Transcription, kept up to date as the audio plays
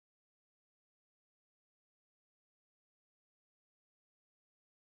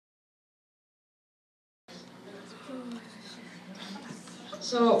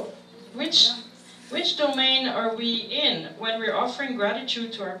So, which domain are we in when we're offering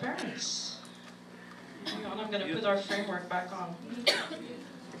gratitude to our parents? Hang on, I'm going to put our framework back on.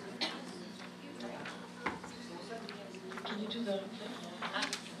 Can you do the...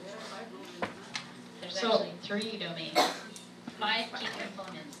 There's actually 3 domains. 5 key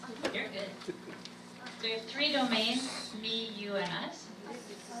components. You're good. So we have 3 domains, me, you, and us.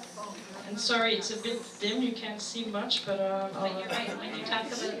 And sorry, it's a bit dim, you can't see much, but... But you're right, when you talk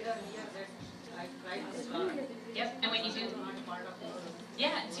about... Yep, and when you do...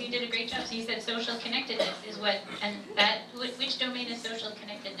 Yeah, so you did a great job. So you said social connectedness is what... And that... Which domain is social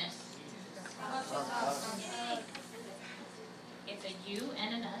connectedness? It's a you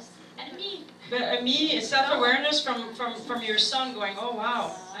and an us and a me. But a me is self-awareness from your son going, oh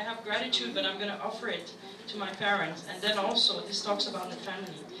wow, I have gratitude, but I'm going to offer it to my parents. And then also, this talks about the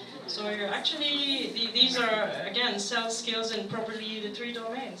family. So you're actually, these are, again, self skills and properly the 3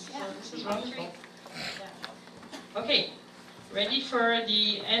 domains. So this is wonderful. Okay, ready for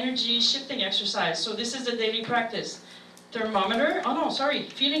the energy shifting exercise. So this is the daily practice. Thermometer, oh no, sorry,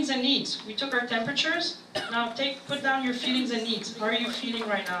 feelings and needs. We took our temperatures. Now put down your feelings and needs. How are you feeling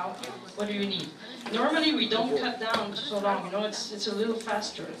right now? What do you need? Normally we don't cut down so long, you know, it's a little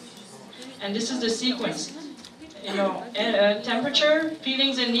faster. And this is the sequence. You know, temperature,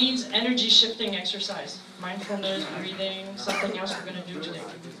 feelings and needs, energy shifting exercise. Mindfulness, breathing, something else we're going to do today.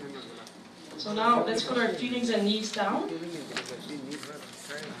 So now let's put our feelings and needs down.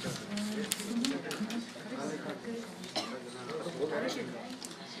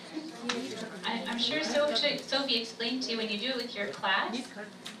 I'm sure Sophie explained to you when you do it with your class,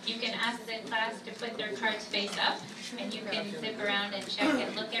 you can ask the class to put their cards face up, and you can zip around and check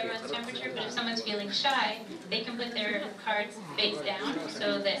and look at everyone's temperature, but if someone's feeling shy, they can put their cards face down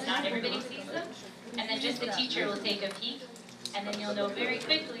so that not everybody sees them, and then just the teacher will take a peek, and then you'll know very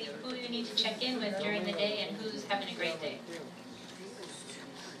quickly who you need to check in with during the day and who's having a great day.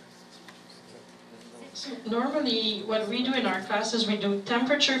 So normally, what we do in our classes, we do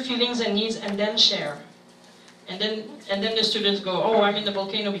temperature, feelings and needs, and then share. And then the students go, oh, I'm in the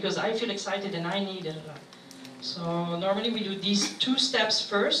volcano because I feel excited and I need it. So normally we do these 2 steps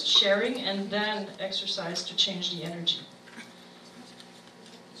first, sharing, and then exercise to change the energy.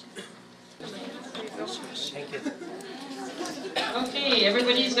 Thank you. Okay,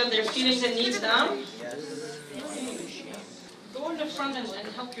 everybody's got their feelings and needs down? Go in the front and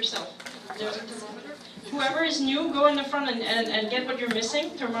help yourself. There's a thermometer. Whoever is new, go in the front and get what you're missing.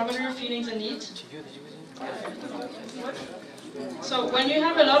 Thermometer, feelings and needs. So when you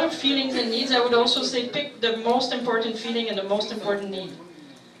have a lot of feelings and needs, I would also say pick the most important feeling and the most important need.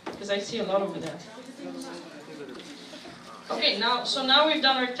 Because I see a lot over there. Okay, so now we've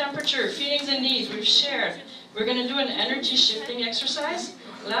done our temperature, feelings and needs, we've shared. We're going to do an energy shifting exercise.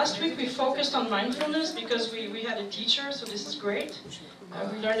 Last week we focused on mindfulness because we had a teacher, so this is great.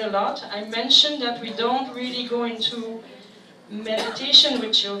 We learned a lot. I mentioned that we don't really go into meditation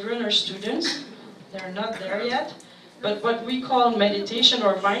with children or students. They're not there yet. But what we call meditation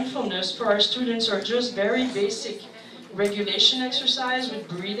or mindfulness for our students are just very basic regulation exercise with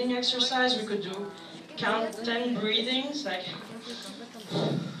breathing exercise. We could do count 10 breathings, like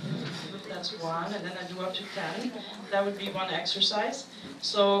that's 1, and then I do up to 10. That would be 1 exercise.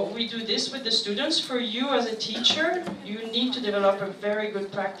 So we do this with the students. For you as a teacher, you need to develop a very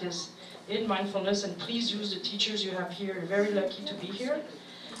good practice in mindfulness, and please use the teachers you have here. You're very lucky to be here.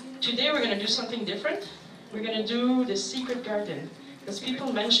 Today we're going to do something different. We're going to do the secret garden. Because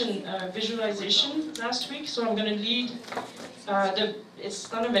people mentioned visualization last week, so I'm going to lead,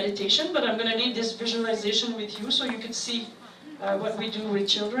 it's not a meditation, but I'm going to lead this visualization with you so you can see what we do with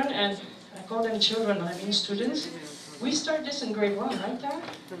children, and I call them children, I mean students. We start this in grade 1, right, Dad?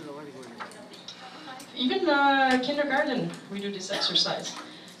 Even kindergarten, we do this exercise.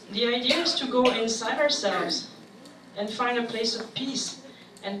 The idea is to go inside ourselves and find a place of peace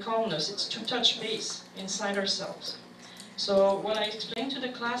and calmness. It's to touch base inside ourselves. So what I explain to the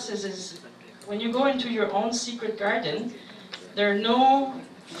classes is when you go into your own secret garden, there are no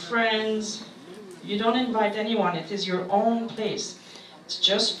friends, you don't invite anyone, it is your own place. It's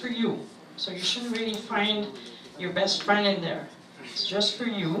just for you. So you shouldn't really find your best friend in there. It's just for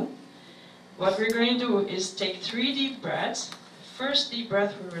you. What we're going to do is take 3 deep breaths. First deep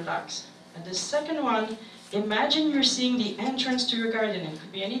breath, we relax. And the second one, imagine you're seeing the entrance to your garden. It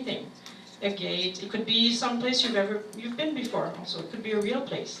could be anything. A gate, it could be some place you've been before also. It could be a real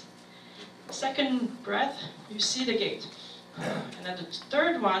place. Second breath, you see the gate. And then the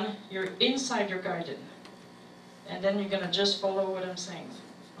third one, you're inside your garden. And then you're going to just follow what I'm saying.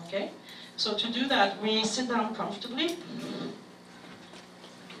 Okay? So to do that, we sit down comfortably.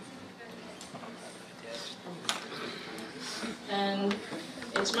 And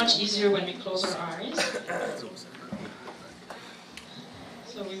it's much easier when we close our eyes.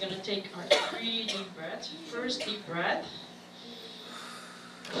 So we're going to take our 3 deep breaths. First deep breath.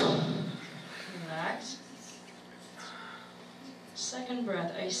 Relax. Second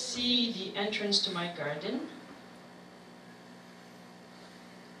breath, I see the entrance to my garden.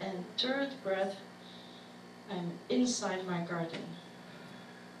 And third breath, I'm inside my garden.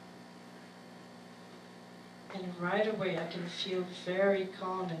 And right away I can feel very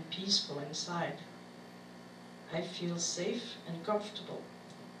calm and peaceful inside. I feel safe and comfortable.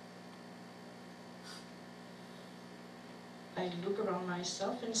 I look around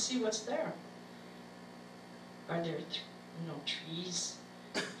myself and see what's there. Are there trees,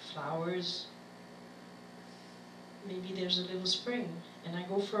 flowers? Maybe there's a little spring and I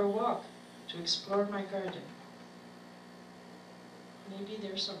go for a walk to explore my garden. Maybe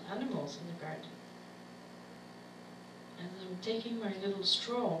there's some animals in the garden. And I'm taking my little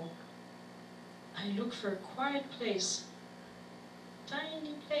stroll. I look for a quiet place,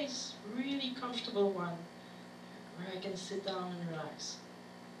 tiny place, really comfortable one, where I can sit down and relax.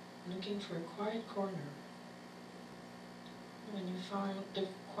 Looking for a quiet corner. When you find the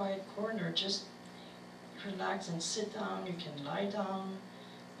quiet corner, just relax and sit down. You can lie down,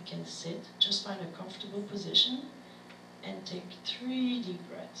 you can sit, just find a comfortable position and take 3 deep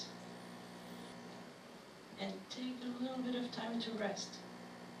breaths. And take a little bit of time to rest.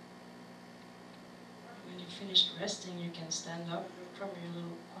 When you've finished resting, you can stand up from your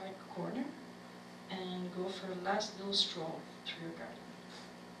little quiet corner and go for a last little stroll through your garden.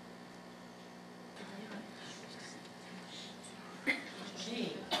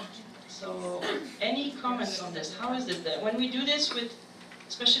 Okay, so any comments on this? How is it that when we do this with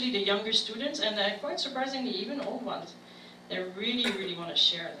especially the younger students, and quite surprisingly even old ones, they really want to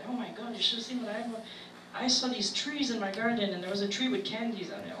share. Oh my God, you should have seen what I saw these trees in my garden, and there was a tree with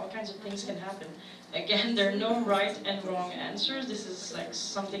candies on it. All kinds of things can happen. Again, there are no right and wrong answers. This is like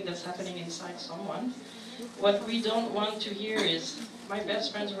something that's happening inside someone. What we don't want to hear is, my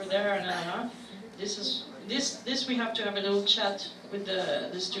best friends were there, and this we have to have a little chat with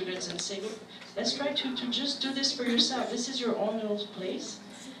the students and say, look, let's try to just do this for yourself. This is your own little place.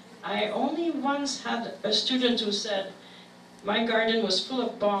 I only once had a student who said, my garden was full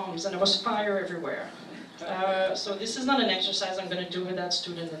of bombs and there was fire everywhere. So this is not an exercise I'm going to do with that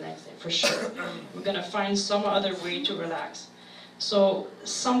student the next day, for sure. We're going to find some other way to relax. So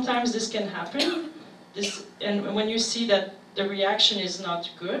sometimes this can happen, and when you see that the reaction is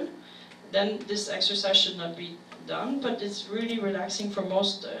not good, then this exercise should not be done, but it's really relaxing for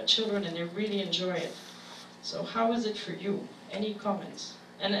most children and they really enjoy it. So how is it for you? Any comments?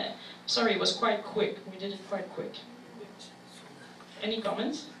 And sorry, it was quite quick. We did it quite quick. Any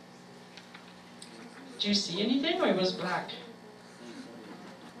comments? Do you see anything, or it was black?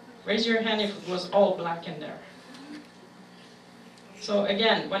 Raise your hand if it was all black in there. So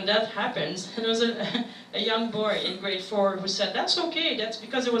again, when that happens, there was a young boy in grade 4 who said, that's okay, that's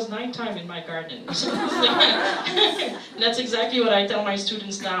because it was nighttime in my garden. That's exactly what I tell my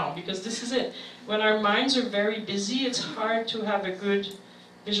students now, because this is it. When our minds are very busy, it's hard to have a good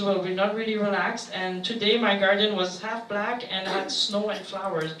visual. We're not really relaxed, and today my garden was half black and had snow and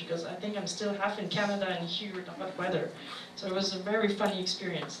flowers, because I think I'm still half in Canada and here in the hot weather. So it was a very funny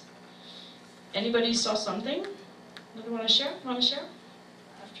experience. Anybody saw something? Another want to share? Want to share?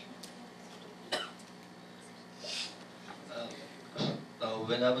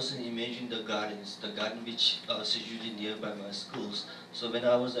 When I was imaging the garden which situated nearby my schools. So when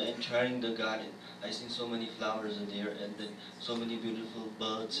I was entering the garden, I see so many flowers are there, and then so many beautiful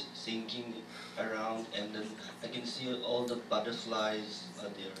birds singing around, and then I can see all the butterflies are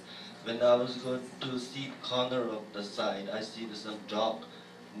there. When I was going to see corner of the side, I see some dog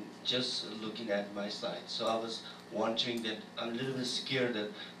just looking at my side. So I was wondering that I'm a little bit scared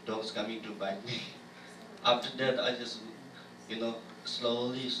that dog's coming to bite me. After that, I just,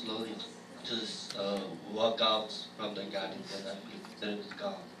 slowly just walk out from the garden, and I feel that it's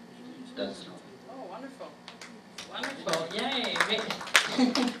gone. That's all. Oh, wonderful. Wonderful, yay.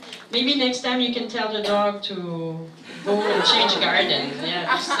 Maybe next time you can tell the dog to go and change garden. Yeah,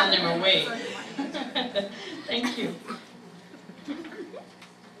 just send him away. Thank you. Would you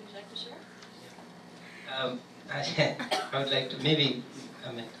like to share? I would like to,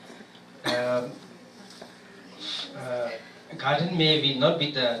 garden may not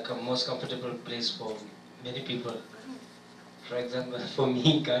be the most comfortable place for many people. For example, for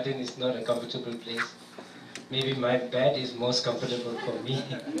me, garden is not a comfortable place. Maybe my bed is most comfortable for me.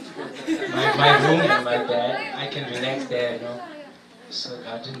 my room and my bed, I can relax there, So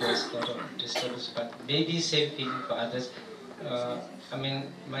garden is not a disturbance, but maybe same feeling for others. I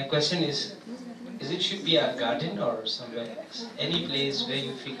mean, my question is it should be a garden or somewhere else? Any place where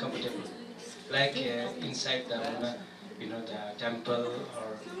you feel comfortable, like inside the, the temple,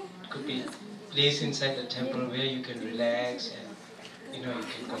 or it could be place inside the temple where you can relax and you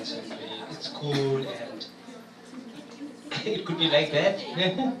can concentrate. It's cool and it could be like that.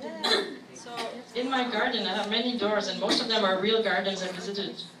 So in my garden, I have many doors, and most of them are real gardens I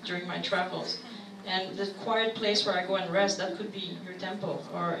visited during my travels. And the quiet place where I go and rest, that could be your temple,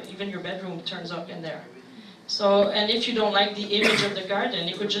 or even your bedroom turns up in there. So, and if you don't like the image of the garden,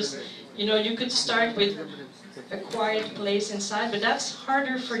 you could just, you could start with a quiet place inside, but that's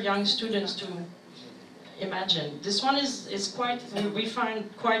harder for young students to imagine. This one is quite, we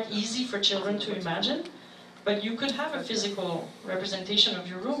find quite easy for children to imagine, but you could have a physical representation of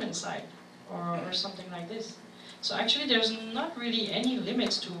your room inside, or something like this. So actually there's not really any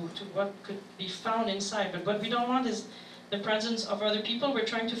limits to what could be found inside, but what we don't want is the presence of other people. We're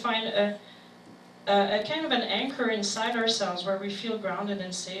trying to find a kind of an anchor inside ourselves where we feel grounded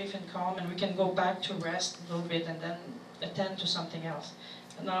and safe and calm, and we can go back to rest a little bit and then attend to something else.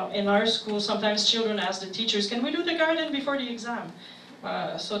 Now in our school, sometimes children ask the teachers, can we do the garden before the exam?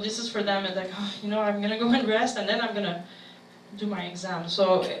 So this is for them, and like, I'm gonna go and rest and then I'm gonna do my exam.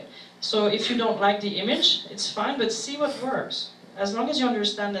 So if you don't like the image, it's fine, but see what works. As long as you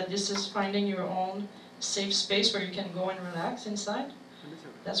understand that this is finding your own safe space where you can go and relax inside,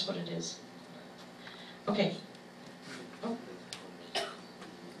 that's what it is. Okay. Oh.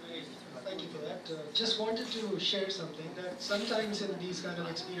 Thank you for that. Just wanted to share something that sometimes in these kind of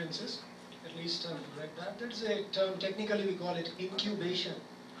experiences, at least I've read that, there's a term, technically we call it incubation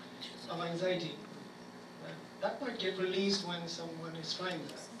of anxiety. That might get released when someone is trying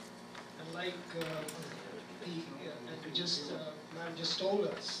that. And like Andrew just told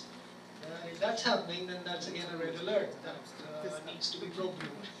us, if that's happening, then that's again a red alert that needs to be broken.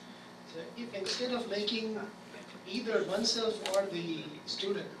 So if instead of making either oneself or the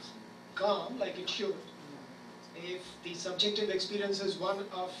student calm like it should, if the subjective experience is one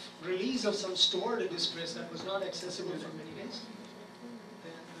of release of some stored distress that was not accessible for many days,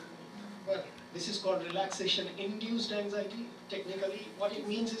 then, well, this is called relaxation-induced anxiety. Technically, what it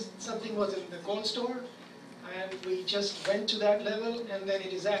means is something was in the cold store, and we just went to that level, and then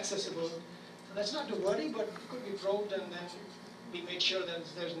it is accessible. So that's not to worry, but it could be probed, and then we make sure that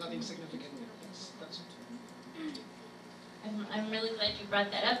there's nothing significant. That's it. I'm really glad you brought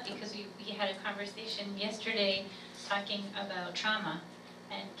that up, because we had a conversation yesterday talking about trauma,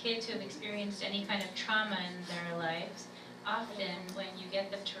 and kids who have experienced any kind of trauma in their lives, often when you get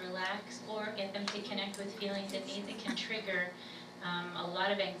them to relax or get them to connect with feelings and needs, it can trigger a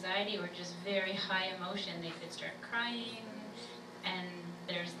lot of anxiety or just very high emotion. They could start crying, and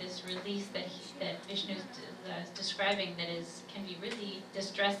there's this release that Vishnu is describing that can be really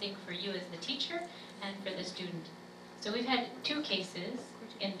distressing for you as the teacher and for the student. So we've had 2 cases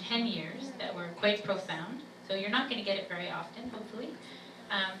in 10 years that were quite profound. So you're not going to get it very often, hopefully.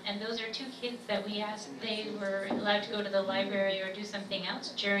 And those are 2 kids that we asked, they were allowed to go to the library or do something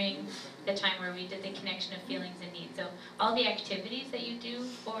else during the time where we did the connection of feelings and needs. So all the activities that you do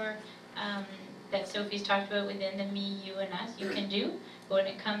for, that Sophie's talked about within the me, you, and us, you can do. But when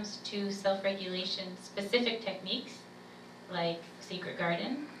it comes to self-regulation specific techniques, like Secret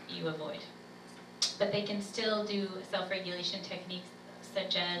Garden, you avoid. But they can still do self-regulation techniques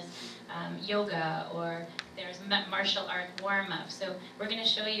such as yoga, or there's martial art warm-up. So we're going to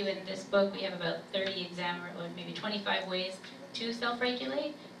show you in this book, we have about 30 or maybe 25 ways to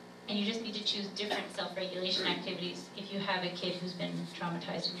self-regulate, and you just need to choose different self-regulation activities if you have a kid who's been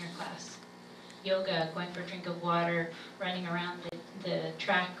traumatized in your class. Yoga, going for a drink of water, running around the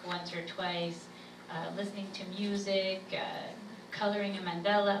track once or twice, listening to music, coloring a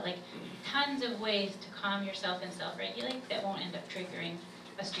mandala, like tons of ways to calm yourself and self-regulate that won't end up triggering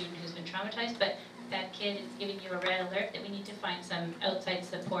a student who's been traumatized, but that kid is giving you a red alert that we need to find some outside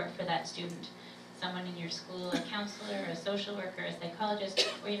support for that student. Someone in your school, a counselor, a social worker, a psychologist,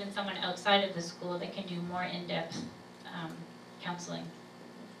 or even someone outside of the school that can do more in-depth counseling.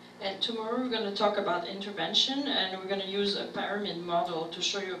 And tomorrow we're going to talk about intervention, and we're going to use a pyramid model to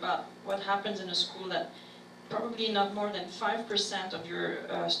show you about what happens in a school that probably not more than 5% of your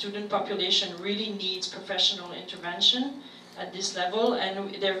student population really needs professional intervention at this level,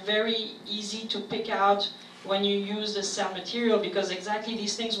 and they're very easy to pick out when you use the cell material, because exactly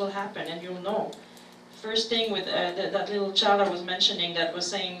these things will happen and you'll know. First thing with that little child I was mentioning that was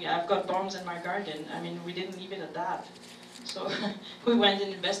saying, I've got bombs in my garden, I mean, we didn't leave it at that. So we went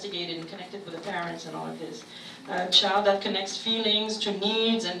and investigated and connected with the parents and all of this. A child that connects feelings to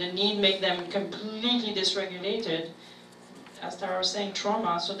needs, and the need make them completely dysregulated, as Tara was saying,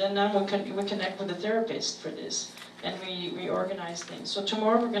 trauma. So then we connect with the therapist for this, and we organize things. So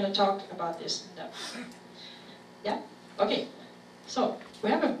tomorrow we're going to talk about this in depth. Yeah? Okay. So we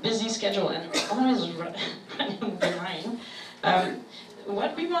have a busy schedule and we're always running behind.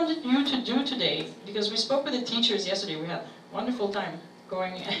 What we wanted you to do today, because we spoke with the teachers yesterday, we had a wonderful time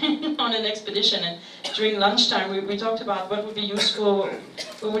going on an expedition, and during lunchtime we talked about what would be useful,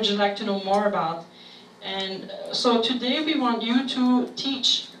 what would you like to know more about. And so today we want you to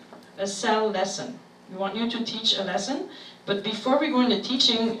teach a cell lesson. We want you to teach a lesson, but before we go into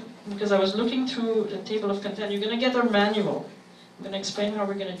teaching, because I was looking through the table of content, you're going to get our manual. I'm going to explain how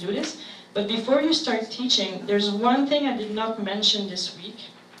we're going to do this. But before you start teaching, there's one thing I did not mention this week.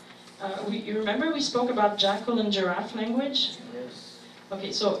 You remember we spoke about jackal and giraffe language? Yes.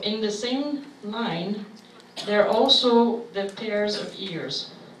 Okay, so in the same line, there are also the pairs of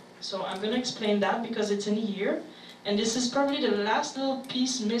ears. So I'm going to explain that because it's in here. And this is probably the last little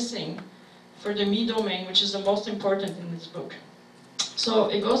piece missing for the me domain, which is the most important in this book. So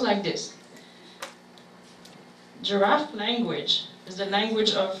it goes like this. Giraffe language is the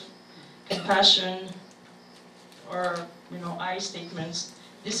language of compassion or, I statements.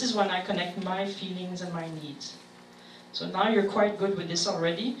 This is when I connect my feelings and my needs. So now you're quite good with this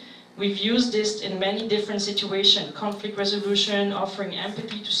already. We've used this in many different situations. Conflict resolution, offering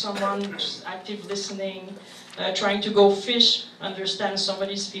empathy to someone, just active listening, trying to go fish, understand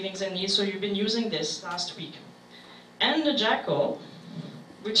somebody's feelings and needs. So you've been using this last week. And the jackal,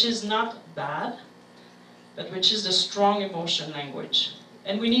 which is not bad, but which is the strong emotion language.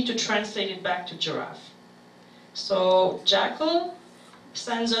 And we need to translate it back to giraffe. So jackal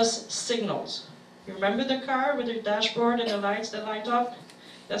sends us signals. You remember the car with the dashboard and the lights that light up?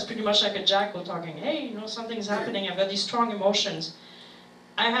 That's pretty much like a jackal talking, hey, something's happening, I've got these strong emotions.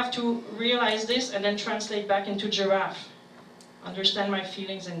 I have to realize this and then translate back into giraffe. Understand my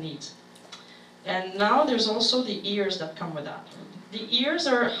feelings and needs. And now there's also the ears that come with that. The ears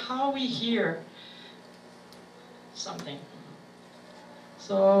are how we hear something.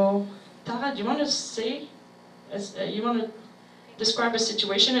 So, Tara, do you want to say, you want to describe a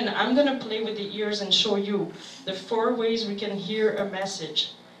situation, and I'm going to play with the ears and show you the 4 ways we can hear a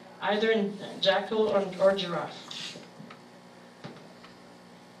message, either in jackal or giraffe.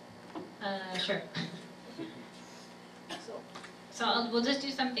 Sure. So we'll just do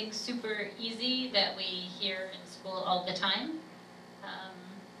something super easy that we hear in school all the time.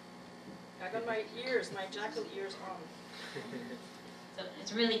 I got my jackal ears on. So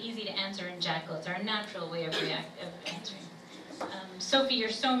it's really easy to answer in jackal. It's our natural way of answering. Sophie, you're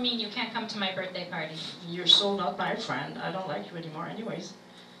so mean, you can't come to my birthday party. You're so not my friend. I don't like you anymore anyways.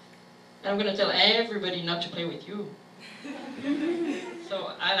 And I'm going to tell everybody not to play with you.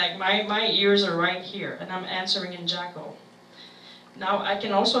 So I like, my ears are right here, and I'm answering in jackal. Now I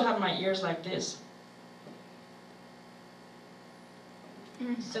can also have my ears like this.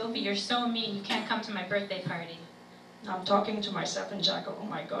 Sophie, you're so mean, you can't come to my birthday party. I'm talking to myself in jackal. Oh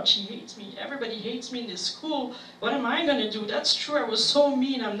my God, she hates me. Everybody hates me in this school. What am I going to do? That's true, I was so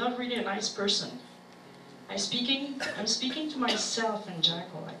mean. I'm not really a nice person. I'm speaking to myself in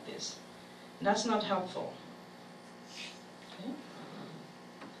jackal like this. And that's not helpful.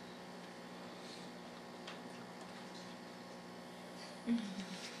 Okay.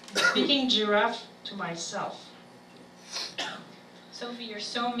 Speaking giraffe to myself. Sophie, you're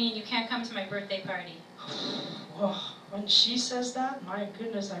so mean, you can't come to my birthday party. Oh, when she says that, my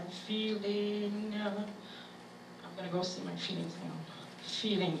goodness, I'm feeling, I'm going to go see my feelings now.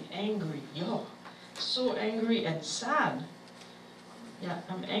 Feeling angry, so angry and sad. Yeah,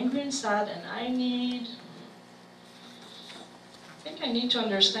 I'm angry and sad, and I think I need to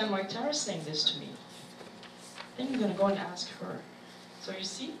understand why Tara's saying this to me. I think I'm going to go and ask her. So you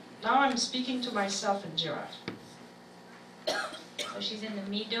see, now I'm speaking to myself in giraffe. So she's in the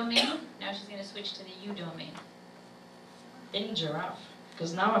me domain, now she's going to switch to the you domain. In giraffe,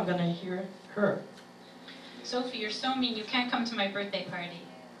 because now I'm going to hear her. Sophie, you're so mean, you can't come to my birthday party.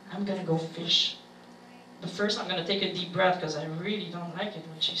 I'm going to go fish. But first I'm going to take a deep breath because I really don't like it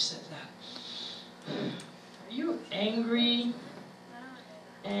when she says that. Are you angry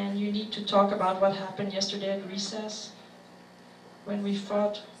and you need to talk about what happened yesterday at recess when we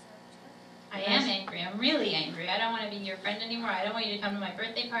fought? I am angry. I'm really angry. I don't want to be your friend anymore. I don't want you to come to my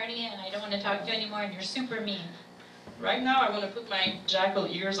birthday party, and I don't want to talk to you anymore, and you're super mean. Right now I want to put my jackal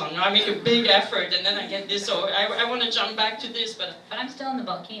ears on. Now I make a big effort, and then I get this, so I want to jump back to this, but I'm still in the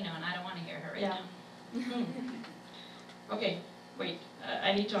volcano, and I don't want to hear her right now. Okay, wait.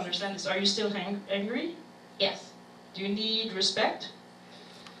 I need to understand this. Are you still angry? Yes. Do you need respect?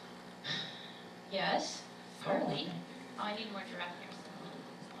 Yes, partly. Oh, I need more giraffe ears.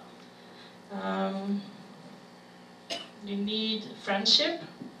 You need friendship.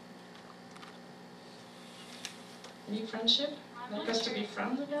 You need friendship? I'm Like not us to sure. be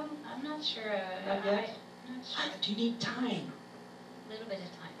friends again? I'm not sure. Not yet? I'm not sure. Do you need time? A little bit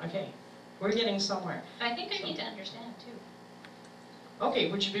of time. Okay, we're getting somewhere. But I think I need to understand too.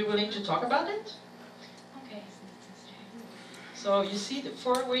 Okay, would you be willing to talk about it? Okay. So you see the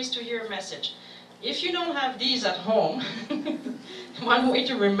 4 ways to hear a message. If you don't have these at home, one way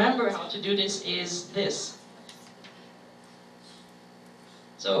to remember how to do this is this.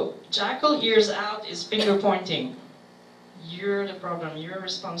 So jackal ears out is finger pointing. You're the problem, you're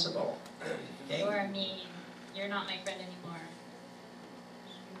responsible. Okay? You're mean. You're not my friend anymore.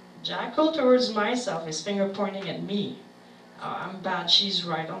 Jackal towards myself is finger pointing at me. I'm bad, she's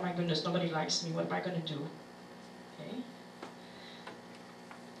right, oh my goodness, nobody likes me, what am I going to do? Okay?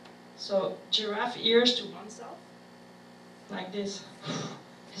 So giraffe ears to oneself, like this.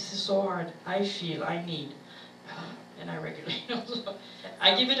 This is so hard, I feel, I need. And I regulate also.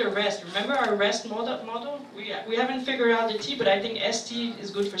 I give it a rest. Remember our rest model? We haven't figured out the T, but I think ST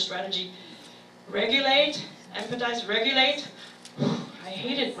is good for strategy. Regulate, empathize, regulate. I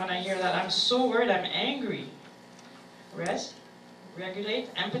hate it when I hear that. I'm so worried, I'm angry. Rest,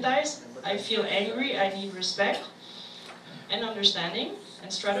 regulate, empathize. I feel angry, I need respect and understanding, and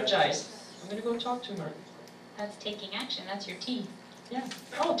strategize. I'm going to go talk to her. That's taking action. That's your T. Yeah.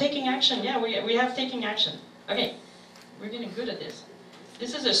 Oh, taking action. Yeah, we have taking action. Okay, we're getting good at this.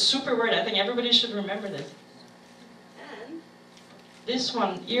 This is a super word. I think everybody should remember this. And this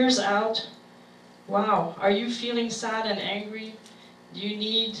one, ears out. Wow, are you feeling sad and angry? Do you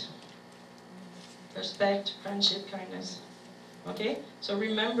need respect, friendship, kindness? Okay, so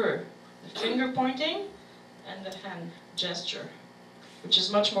remember the finger pointing and the hand gesture, which is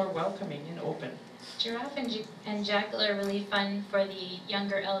much more welcoming and open. Giraffe and jackal are really fun for the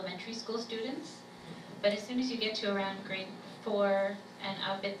younger elementary school students. But as soon as you get to around grade 4 and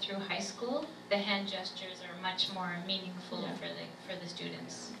up it through high school, the hand gestures are much more meaningful for the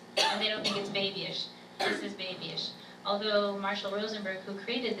students. And they don't think it's babyish. This is babyish. Although Marshall Rosenberg, who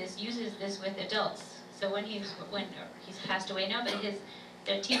created this, uses this with adults. So when he's passed away now, but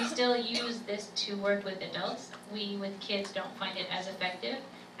the team still use this to work with adults. We with kids don't find it as effective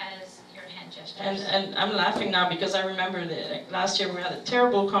as your hand gestures. And I'm laughing now because I remember that like, last year we had a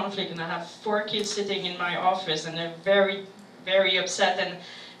terrible conflict, and I have 4 kids sitting in my office, and they're very, very upset. And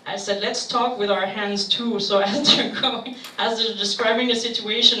I said, let's talk with our hands too. So as they're describing the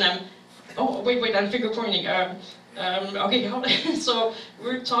situation, I'm finger pointing. Okay, so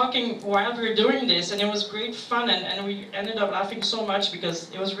we're talking while we're doing this, and it was great fun, and we ended up laughing so much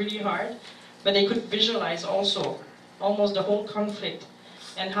because it was really hard, but they could visualize also almost the whole conflict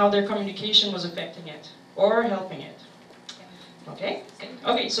and how their communication was affecting it or helping it. Okay?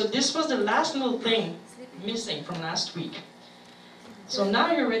 Okay, so this was the last little thing missing from last week. So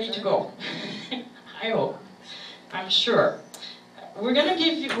now you're ready to go. I hope. I'm sure. We're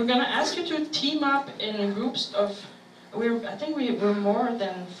gonna ask you to team up in groups of, I think we're more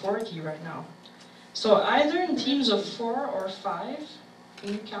than 40 right now. So either in teams of 4 or 5.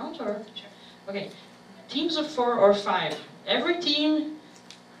 Can you count or? Okay, teams of 4 or 5. Every team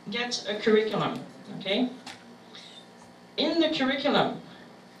gets a curriculum, okay? In the curriculum,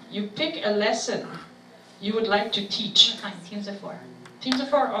 you pick a lesson you would like to teach. Fine, teams of 4. Teams of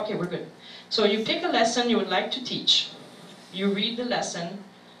 4? Okay, we're good. So you pick a lesson you would like to teach. You read the lesson,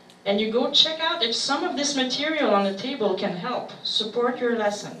 and you go check out if some of this material on the table can help support your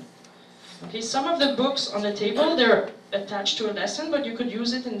lesson. Okay, some of the books on the table, they're attached to a lesson, but you could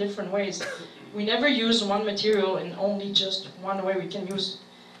use it in different ways. We never use one material in only just one way. We can use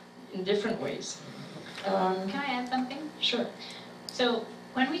in different ways. Can I add something? Sure. So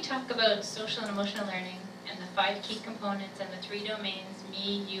when we talk about social and emotional learning and the 5 key components and the 3 domains,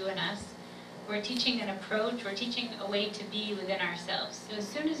 me, you, and us, we're teaching an approach, we're teaching a way to be within ourselves. So as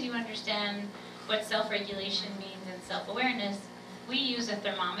soon as you understand what self-regulation means and self-awareness, we use a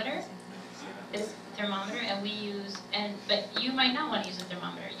thermometer, this thermometer, but you might not want to use a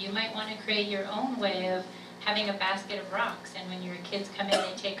thermometer. You might want to create your own way of having a basket of rocks, and when your kids come in,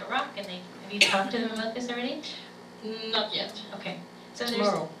 they take a rock, and have you talked to them about this already? Not yet. Okay. So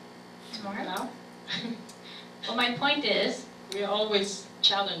Tomorrow. Tomorrow? Now? Well, my point is, We always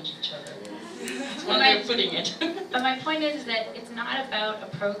challenge each other. That's one way of putting it. But my point is that it's not about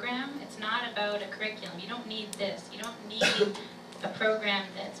a program, it's not about a curriculum. You don't need this. You don't need a program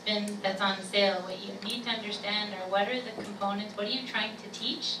that's on sale. What you need to understand are what are the components, what are you trying to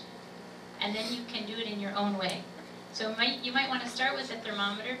teach, and then you can do it in your own way. So you might want to start with a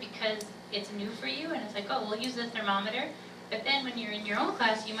thermometer because it's new for you, and it's like, oh, we'll use the thermometer. But then when you're in your own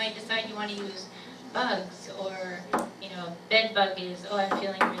class, you might decide you want to use bugs, or, you know, bed bug is, oh, I'm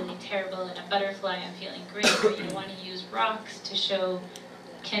feeling really terrible, and a butterfly, I'm feeling great. Or you want to use rocks to show,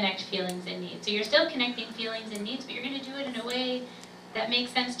 connect feelings and needs. So you're still connecting feelings and needs, but you're going to do it in a way that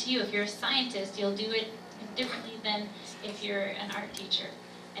makes sense to you. If you're a scientist, you'll do it differently than if you're an art teacher.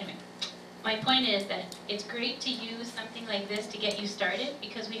 Anyway, my point is that it's great to use something like this to get you started,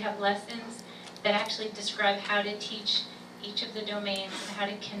 because we have lessons that actually describe how to teach each of the domains, and how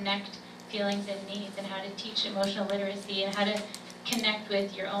to connect feelings and needs, and how to teach emotional literacy, and how to connect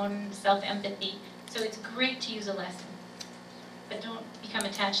with your own self-empathy. So it's great to use a lesson, but don't become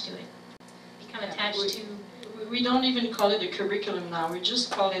attached to it. Become attached to... We don't even call it a curriculum now, we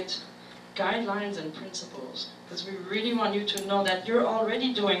just call it guidelines and principles, because we really want you to know that you're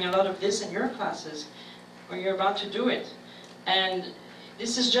already doing a lot of this in your classes, or you're about to do it. And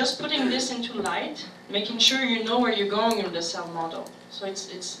this is just putting this into light, making sure you know where you're going in the cell model. So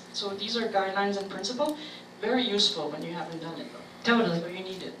so these are guidelines and principles, very useful when you haven't done it. Totally. So you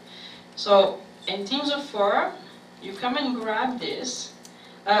need it. So in teams of 4, you come and grab this.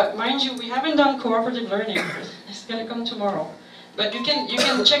 Mind you, we haven't done cooperative learning. It's going to come tomorrow. But you can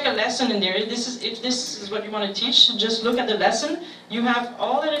check a lesson in there. If this is what you want to teach, just look at the lesson. You have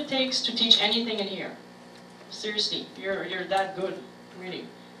all that it takes to teach anything in here. Seriously, you're that good, really.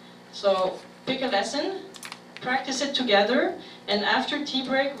 So pick a lesson, practice it together, and after tea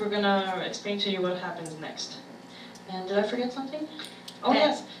break, we're gonna explain to you what happens next. And did I forget something? Oh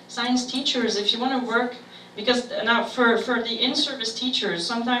yes, science teachers, if you want to work, because now for the in-service teachers,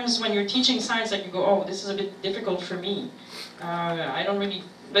 sometimes when you're teaching science, like you go, oh, this is a bit difficult for me. I don't really,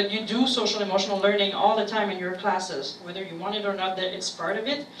 but you do social emotional learning all the time in your classes, whether you want it or not, that it's part of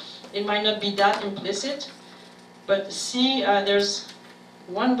it. It might not be that implicit, but see, there's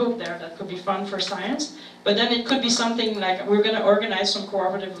one book there that could be fun for science, but then it could be something like, we're going to organize some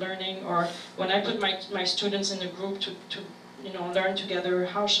cooperative learning, or when I put my students in a group to learn together,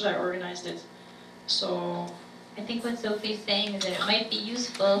 how should I organize it? So I think what Sophie's saying is that it might be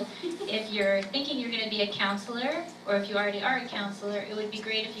useful if you're thinking you're going to be a counselor, or if you already are a counselor, it would be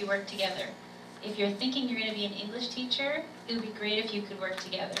great if you work together. If you're thinking you're going to be an English teacher, it would be great if you could work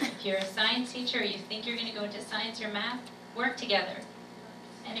together. If you're a science teacher, or you think you're going to go into science or math, work together.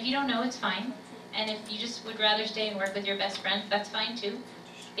 And if you don't know, it's fine. And if you just would rather stay and work with your best friends, that's fine too.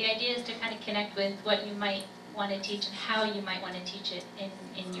 The idea is to kind of connect with what you might want to teach and how you might want to teach it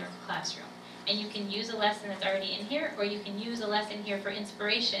in your classroom. And you can use a lesson that's already in here, or you can use a lesson here for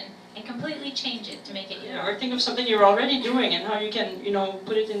inspiration and completely change it to make it your own. Or think of something you're already doing and how you can,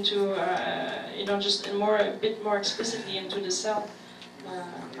 put it into, just a bit more explicitly into the cell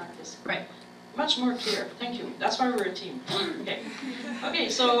practice. Right. Much more clear. Thank you. That's why we're a team. Okay. Okay.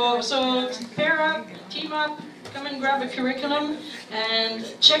 So pair up, team up. Come and grab a curriculum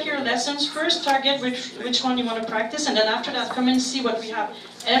and check your lessons first. Target which one you want to practice, and then after that, come and see what we have.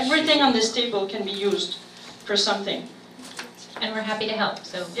 Everything on this table can be used for something. And we're happy to help.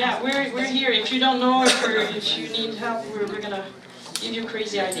 So yeah, we're here. If you don't know, if you need help, we're gonna give you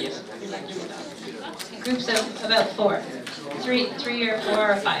crazy ideas. We like doing that. Groups of about 4, 3 or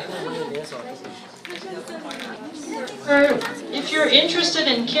 4 or 5. If you're interested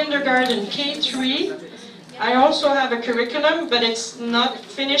in kindergarten K3, I also have a curriculum, but it's not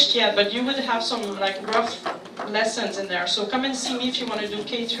finished yet, but you would have some rough lessons in there. So come and see me if you want to do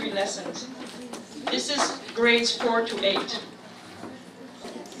K3 lessons. This is grades 4 to 8.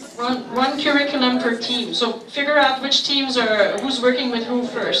 One curriculum per team. So figure out which teams who's working with who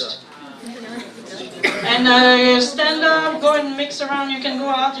first. And stand up, go and mix around. You can go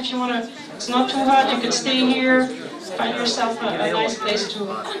out if you want to. It's not too hot, you can stay here. Find yourself a nice place to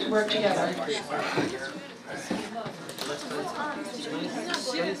work together.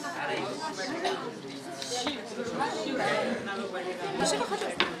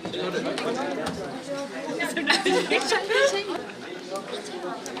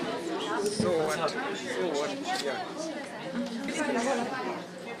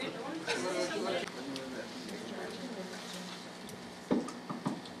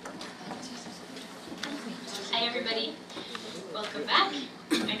 Hi everybody, welcome back.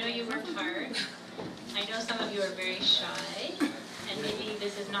 I know you worked hard. I know some of you are very shy, and maybe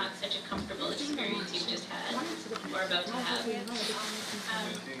this is not such a comfortable experience you've just had, or about to have.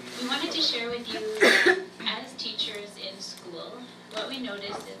 We wanted to share with you, as teachers in school, what we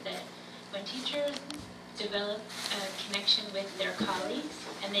noticed is that when teachers develop a connection with their colleagues,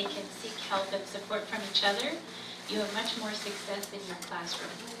 and they can seek help and support from each other, you have much more success in your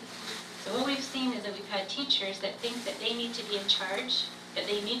classroom. So what we've seen is that we've had teachers that think that they need to be in charge that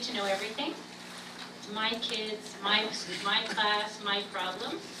they need to know everything. It's my kids, my class, my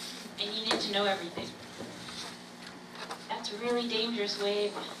problem, and you need to know everything. That's a really dangerous way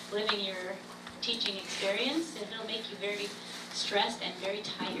of living your teaching experience, and it'll make you very stressed and very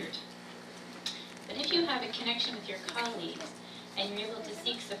tired. But if you have a connection with your colleagues, and you're able to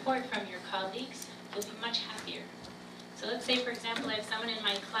seek support from your colleagues, you'll be much happier. So let's say, for example, I have someone in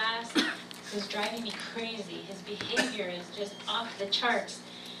my class who's driving me crazy. His behavior is just off the charts,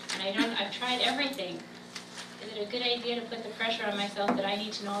 and I've tried everything. Is it a good idea to put the pressure on myself that I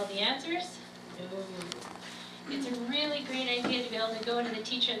need to know all the answers? No. It's a really great idea to be able to go to the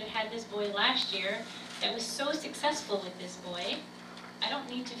teacher that had this boy last year that was so successful with this boy. I don't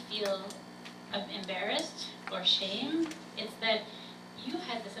need to feel embarrassed or shame. It's that you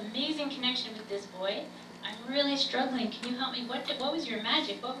had this amazing connection with this boy. I'm really struggling. Can you help me? What was your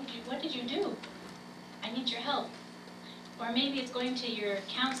magic? What did you do? I need your help. Or maybe it's going to your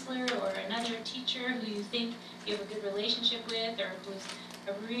counselor or another teacher who you think you have a good relationship with, or who's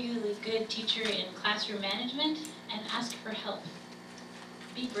a really good teacher in classroom management, and ask for help.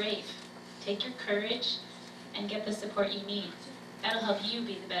 Be brave. Take your courage and get the support you need. That'll help you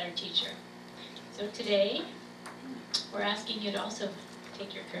be the better teacher. So today, we're asking you to also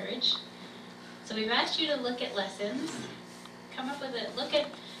take your courage. So we've asked you to look at lessons. Come up with look at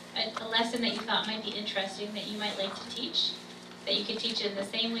a lesson that you thought might be interesting, that you might like to teach, that you could teach in the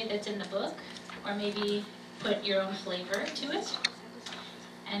same way that's in the book, or maybe put your own flavor to it.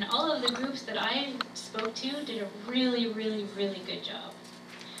 And all of the groups that I spoke to did a really, really, really good job.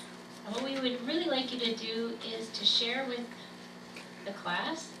 And what we would really like you to do is to share with the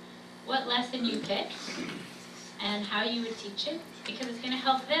class what lesson you picked and how you would teach it, because it's going to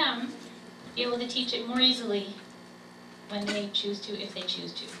help them be able to teach it more easily when they choose to, if they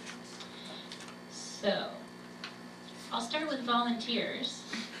choose to. So, I'll start with volunteers,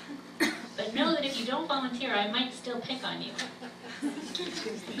 but know that if you don't volunteer, I might still pick on you. I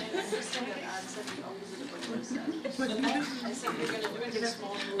said we're going to do it in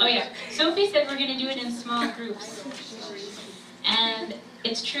small groups. Oh yeah, Sophie said we're going to do it in small groups. And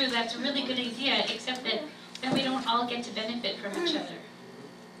it's true, that's a really good idea, except that then we don't all get to benefit from each other.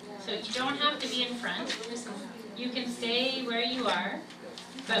 So you don't have to be in front. You can stay where you are.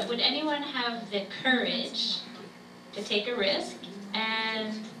 But would anyone have the courage to take a risk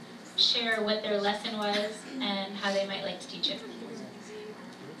and share what their lesson was and how they might like to teach it?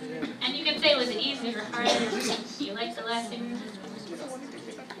 And you can say, was it easy or hard? Do you like the lesson?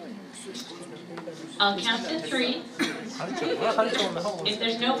 I'll count to 3. If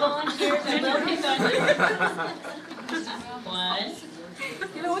there's no volunteers, I will pick on you. 1.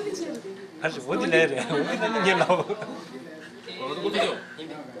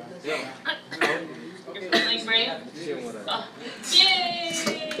 You're feeling brave? Oh. Yay!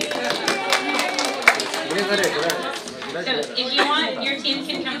 So if you want, your team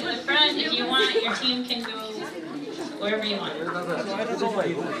can come to the front. If you want, your team can go wherever you want.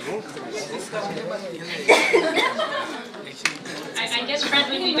 I guess front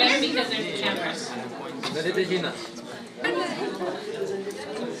would be better because there's the cameras.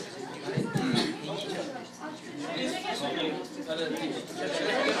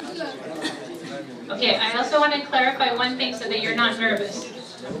 Okay, I also want to clarify one thing so that you're not nervous.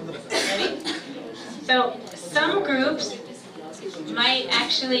 Ready? So some groups might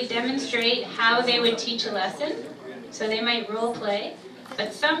actually demonstrate how they would teach a lesson. So they might role play.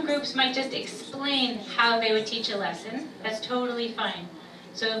 But some groups might just explain how they would teach a lesson. That's totally fine.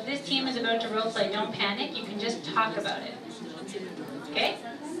 So if this team is about to role play, don't panic. You can just talk about it. Okay?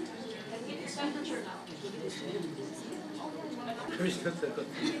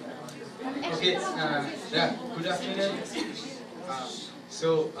 Okay, yeah, good afternoon.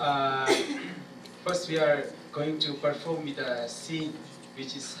 First we are going to perform with a scene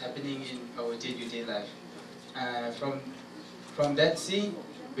which is happening in our day-to-day life. From that scene,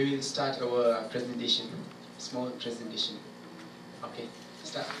 we will start our presentation, small presentation. Okay,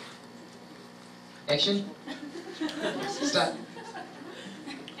 start. Action. Start.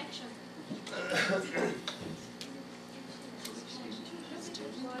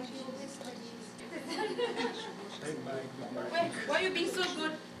 Wait, why are you being so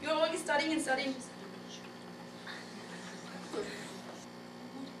good? You're only studying and studying.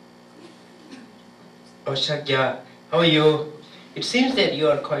 Oh, Shakya, how are you? It seems that you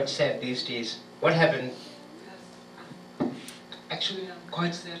are quite sad these days. What happened? Actually, I'm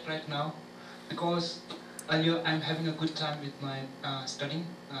quite sad right now because earlier I'm having a good time with my studying.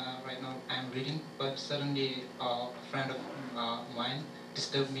 Right now I'm reading, but suddenly a friend of mine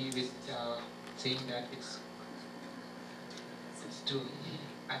disturbed me with saying that too.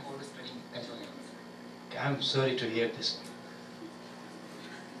 I'm always studying as well. I'm sorry to hear this.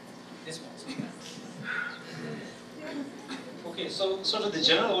 Okay, so to the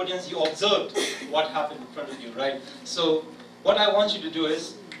general audience, you observed what happened in front of you, right? So what I want you to do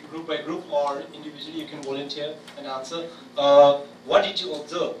is, group by group or individually, you can volunteer and answer. What did you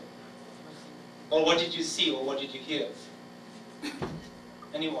observe? Or what did you see, or what did you hear?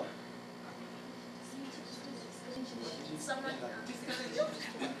 Anyone?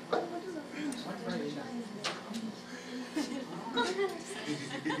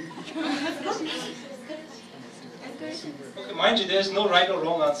 Okay, mind you, there's no right or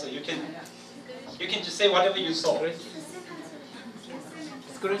wrong answer. You can just say whatever you saw.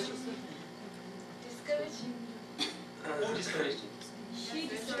 Discouraged. Who discouraged it?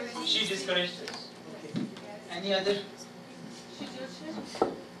 She discouraged it. Any other?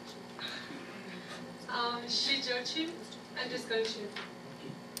 She judged him and discouraged him.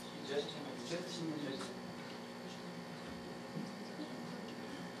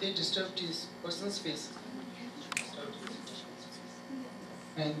 They disturbed his personal space.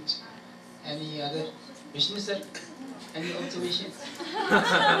 And any other? Vishnu sir, any observations?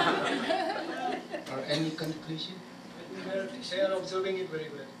 Or any conclusion? They are observing it very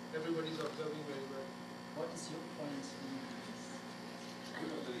well. Everybody's observing very well. What is your point?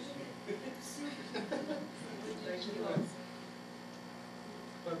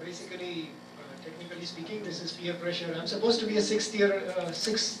 Well, basically, technically speaking, this is peer pressure. I'm supposed to be a sixth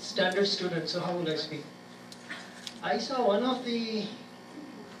standard student, so how will I speak? I saw one of the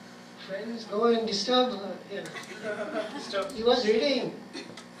friends go and disturb her. He was reading.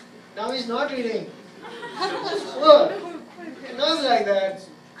 Now he's not reading. Well, not like that.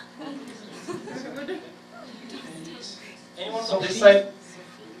 Anyone from this side?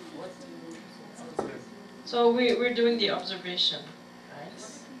 So we're doing the observation, right?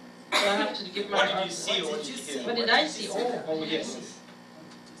 So I have to give my What did you see or what did you hear? What did I see? Oh, yes.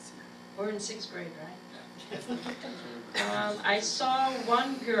 We're in 6th grade, right? I saw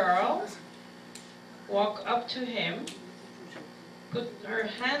one girl walk up to him, put her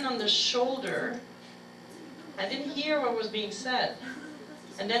hand on the shoulder. I didn't hear what was being said.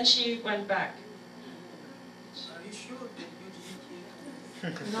 And then she went back. Are you sure that you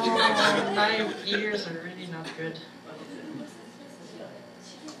didn't hear? No, my ears are really not good.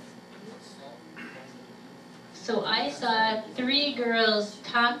 So I saw 3 girls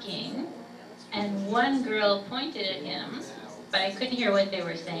talking, and one girl pointed at him, but I couldn't hear what they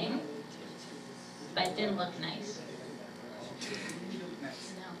were saying. But it didn't look nice.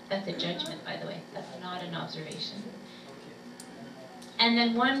 No, that's a judgment, by the way. That's not an observation. And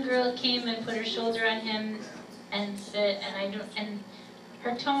then one girl came and put her shoulder on him and said, and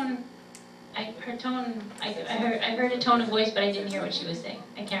her tone, I heard a tone of voice, but I didn't hear what she was saying.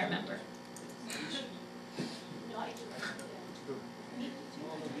 I can't remember.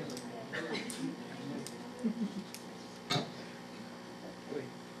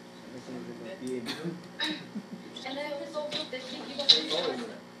 And I was also that he gave up his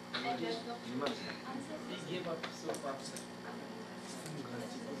answer. And there's no He gave up so fast.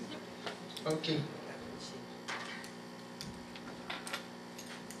 Okay.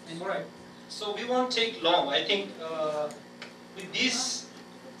 Alright, so we won't take long. I think with these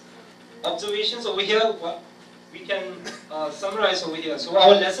observations over here, what we can summarize over here. So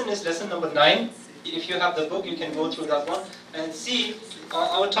our lesson is lesson number 9. If you have the book, you can go through that one and see.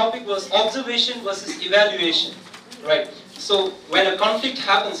 Our topic was observation versus evaluation, right? So when a conflict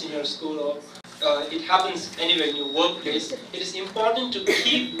happens in your school or it happens anywhere in your workplace, it is important to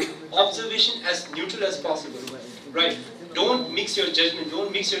keep observation as neutral as possible, right? Don't mix your judgment,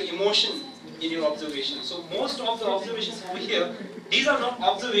 don't mix your emotion in your observation. So most of the observations over here, these are not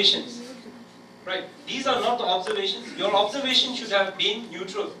observations, right? These are not the observations. Your observation should have been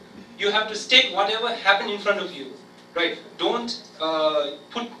neutral. You have to state whatever happened in front of you, right? Don't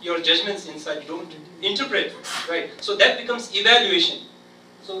put your judgments inside, don't interpret, right? So that becomes evaluation.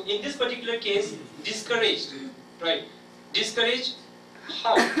 So in this particular case, discouraged, right? Discouraged,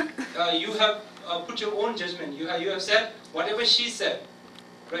 how? You have put your own judgment. You have said whatever she said,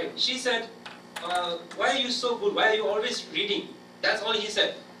 right? She said, why are you so good? Why are you always reading? That's all he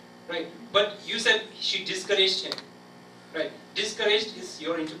said, right? But you said she discouraged him, right? Discouraged is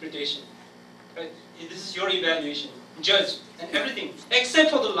your interpretation, right? This is your evaluation, judge, and everything. Except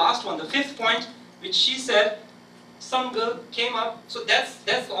for the last one, the 5th point, which she said, some girl came up, so that's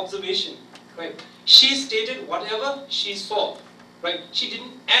the observation, right? She stated whatever she saw, right? She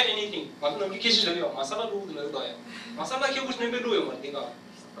didn't add anything.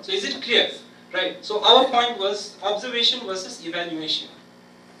 So is it clear? Right. So our point was observation versus evaluation.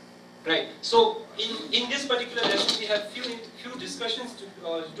 Right. So in this particular lesson, we have few discussions to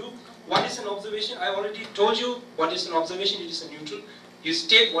do. What is an observation? I already told you what is an observation. It is a neutral. You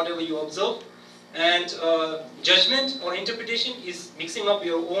state whatever you observe, and judgment or interpretation is mixing up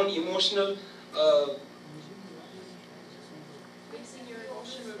your own emotional. Mixing your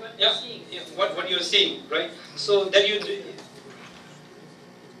emotion with what Yeah, you're seeing. yeah, what you're saying, right? So that you do,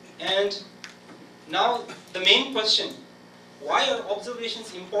 and now the main question: why are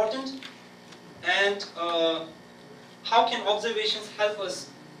observations important, and how can observations help us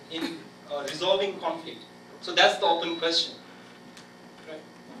in resolving conflict? So that's the open question. Right.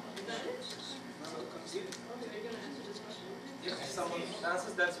 If someone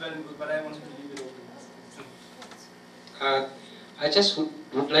answers, that's very good, but I wanted to leave it open. I just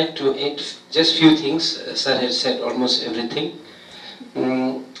would like to add just few things. Sir has said almost everything.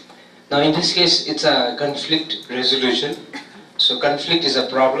 Now in this case, it's a conflict resolution. So conflict is a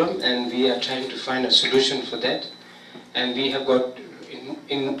problem, and we are trying to find a solution for that. And we have got,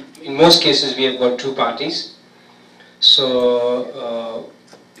 in most cases, we have got two parties. So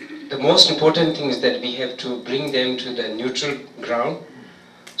the most important thing is that we have to bring them to the neutral ground,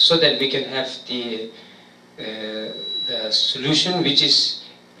 so that we can have the solution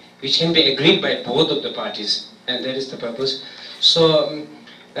which can be agreed by both of the parties, and that is the purpose. So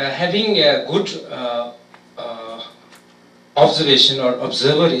having a good observation or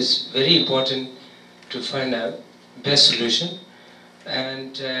observer is very important to find a best solution.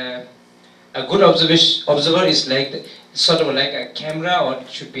 And a good observer is like sort of like a camera, or it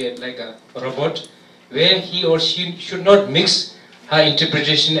should be like a robot, where he or she should not mix her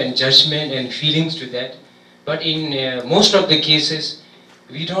interpretation and judgment and feelings to that. But in most of the cases,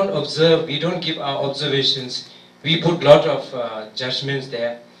 we don't observe, we don't give our observations. We put lot of judgments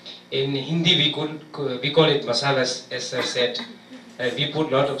there. In Hindi, we call it masalas, as sir said. We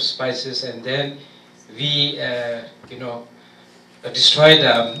put lot of spices, and then we, destroy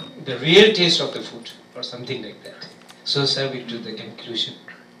the real taste of the food, or something like that. So sir will do the conclusion.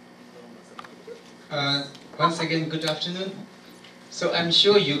 Once again, good afternoon. So I'm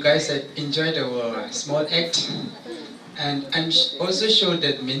sure you guys have enjoyed our small act, and I'm also sure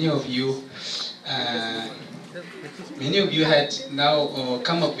that many of you had now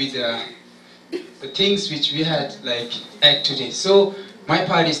come up with the things which we had like act today. So my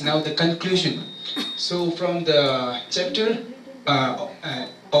part is now the conclusion. So from the chapter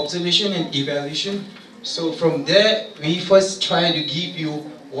observation and evaluation, so from there we first try to give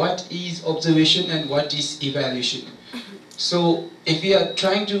you what is observation and what is evaluation. So if we are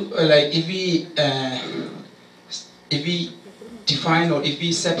trying to if we define, or if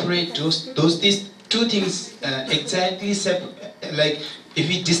we separate these two things exactly like if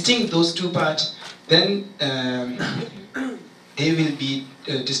we distinct those two parts, then they will be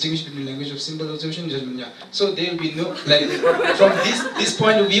distinguished between language of simple observation and judgment. Yeah. So there will be no, like, from this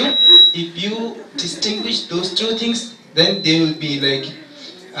point of view, if you distinguish those two things, then there will be like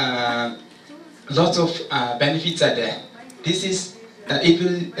lots of benefits are there. This is it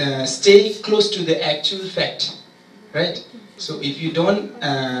will stay close to the actual fact, right? So if you don't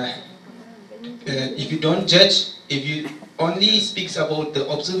judge, if you only speaks about the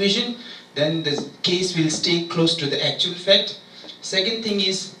observation, then the case will stay close to the actual fact. Second thing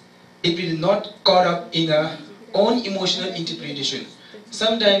is, it will not caught up in a own emotional interpretation.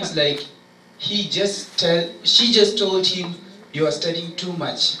 Sometimes, like, she just told him, you are studying too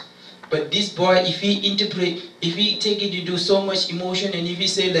much. But this boy, if he take it into so much emotion, and if he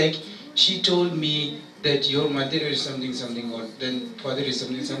say like, she told me that your mother is something, or then father is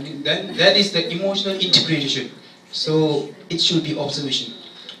something, then that is the emotional interpretation. So it should be observation.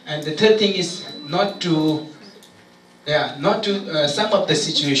 And the third thing is not to sum up the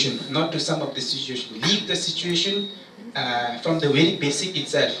situation, leave the situation from the very basic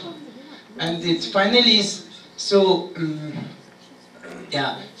itself. And it finally is, so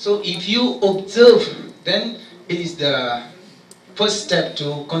if you observe, then it is the first step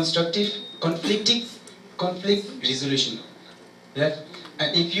to constructive conflict resolution. Yeah?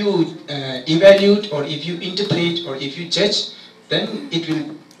 And if you evaluate, or if you interpret, or if you judge, then it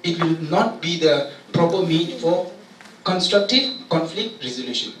will not be the proper means for constructive conflict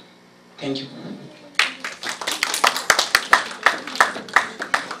resolution. Thank you.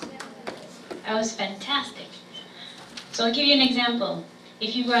 That was fantastic. So I'll give you an example.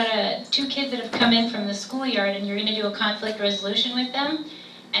 If you've got two kids that have come in from the schoolyard and you're going to do a conflict resolution with them,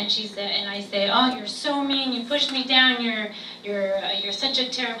 and I say, "Oh, you're so mean. You pushed me down. You're such a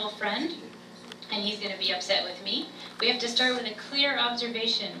terrible friend," and he's going to be upset with me. We have to start with a clear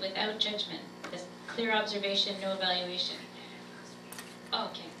observation without judgment. clear observation, no evaluation.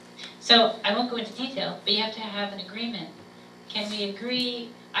 Okay. So I won't go into detail, but you have to have an agreement. Can we agree,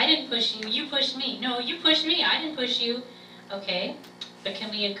 I didn't push you, you pushed me. No, you pushed me, I didn't push you. Okay, but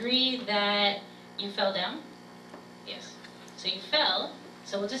can we agree that you fell down? Yes. So you fell,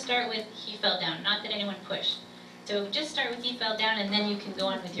 so we'll just start with he fell down, not that anyone pushed. So just start with he fell down and then you can go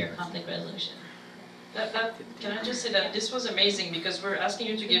on with your conflict resolution. Can I just say that this was amazing because we're asking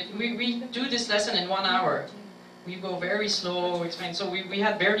you to give, we do this lesson in 1 hour. We go very slow, explain. So we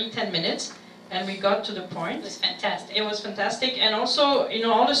had barely 10 minutes and we got to the point. It was fantastic. It was fantastic. And also, you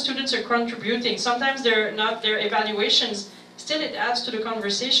know, all the students are contributing. Sometimes they're not their evaluations, still it adds to the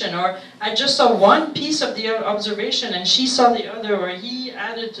conversation. Or I just saw one piece of the observation and she saw the other, or he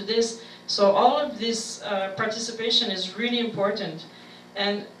added to this. So all of this participation is really important.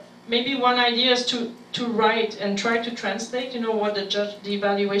 And maybe one idea is to write and try to translate, you know, what the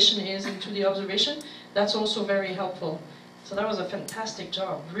evaluation is into the observation. That's also very helpful. So that was a fantastic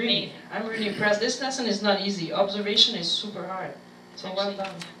job, really. I'm really impressed. This lesson is not easy. Observation is super hard. So well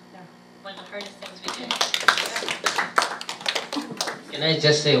done. Yeah. One of the hardest things we do. Can I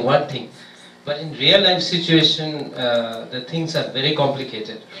just say one thing? But in real life situation, the things are very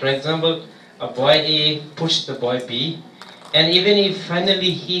complicated. For example, a boy A pushed the boy B, and even if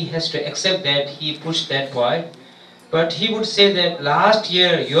finally he has to accept that he pushed that boy, but he would say that last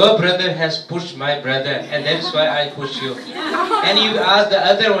year your brother has pushed my brother and that's why I pushed you. And you ask the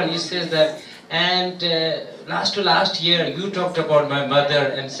other one, he says that, and last year you talked about my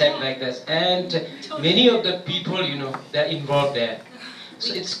mother and said like this. And many of the people, you know, they're involved there.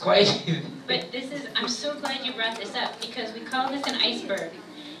 So it's quite... But this is, I'm so glad you brought this up because we call this an iceberg.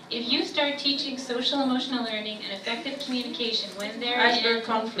 If you start teaching social emotional learning and effective communication when they're Iceberg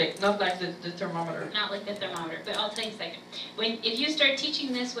conflict, not like the thermometer. Not like the thermometer, but I'll tell you a second. If you start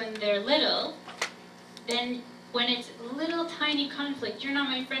teaching this when they're little, then when it's little tiny conflict, you're not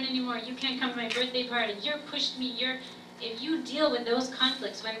my friend anymore, you can't come to my birthday party, you pushed me, if you deal with those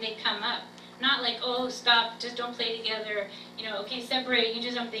conflicts when they come up, not like, oh, stop, just don't play together, you know, okay, separate, you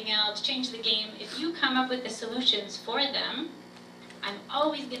do something else, change the game. If you come up with the solutions for them, I'm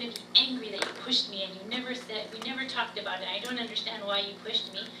always going to be angry that you pushed me and we never talked about it. I don't understand why you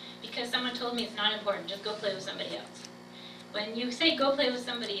pushed me because someone told me it's not important, just go play with somebody else. When you say go play with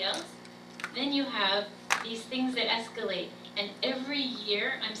somebody else, then you have these things that escalate. And every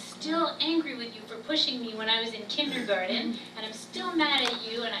year, I'm still angry with you for pushing me when I was in kindergarten, and I'm still mad at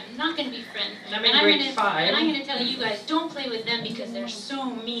you, and I'm not going to be friends. And I'm in grade 5. And I'm going to tell you guys, don't play with them because they're so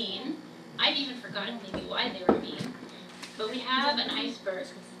mean. I've even forgotten maybe why they were mean. But we have an iceberg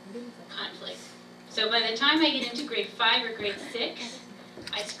conflict. So by the time I get into grade 5 or grade 6,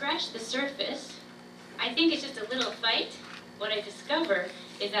 I scratch the surface. I think it's just a little fight. What I discover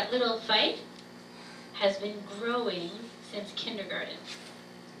is that little fight has been growing since kindergarten.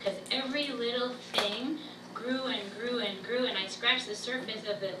 Because every little thing grew and grew and grew, and I scratched the surface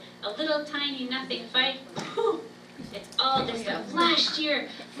of a little tiny nothing fight. Whew, it's all this stuff. Last year,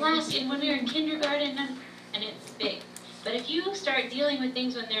 when we were in kindergarten, and it's big. But if you start dealing with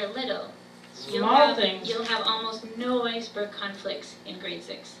things when they're little, you'll have almost no iceberg conflicts in grade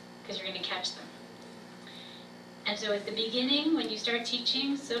 6, because you're going to catch them. And so at the beginning, when you start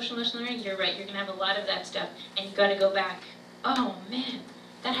teaching social emotional learning, you're right, you're going to have a lot of that stuff. And you've got to go back. Oh man,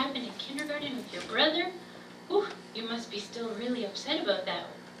 that happened in kindergarten with your brother? Whew, you must be still really upset about that.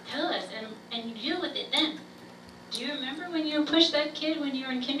 Tell us, and you deal with it then. Do you remember when you pushed that kid when you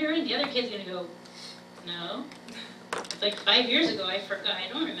were in kindergarten? The other kid's going to go, no. It's like 5 years ago, I forgot,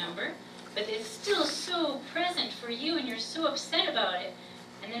 I don't remember. But it's still so present for you and you're so upset about it.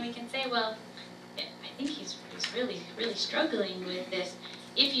 And then we can say, well, I think he's really, really struggling with this.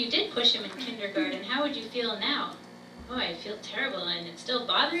 If you did push him in kindergarten, how would you feel now? Oh, I feel terrible and it's still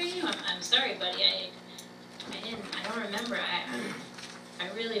bothering you? I'm sorry, buddy, I don't remember.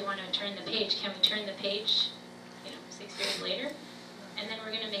 I really want to turn the page. Can we turn the page, 6 years later? And then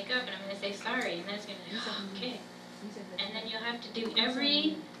we're going to make up and I'm going to say sorry. And then it's going to be, oh, okay. And then you'll have to do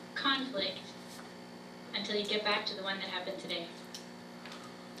every conflict until you get back to the one that happened today.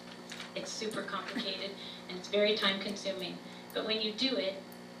 It's super complicated and it's very time consuming. But when you do it,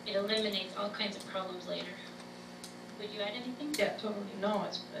 it eliminates all kinds of problems later. Would you add anything? Yeah, totally. No,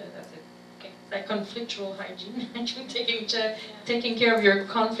 that's it. Okay. Like conflictual hygiene, actually taking care of your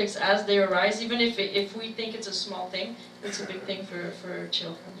conflicts as they arise, even if we think it's a small thing, it's a big thing for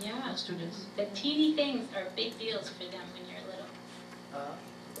children, and students. The teeny things are big deals for them when you're little.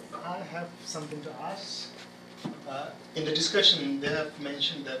 I have something to ask. In the discussion, they have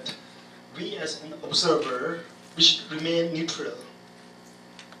mentioned that we as an observer, we should remain neutral.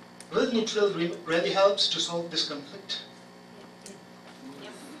 will neutral really helps to solve this conflict?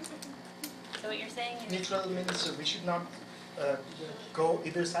 So what you're saying is... Neutral means we should not go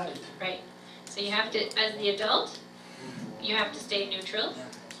either side. Right. So you have to, as the adult, you have to stay neutral,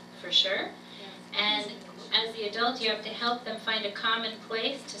 for sure. And as the adult, you have to help them find a common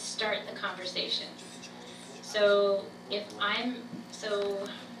place to start the conversation. So if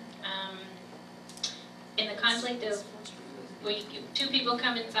in the conflict of two people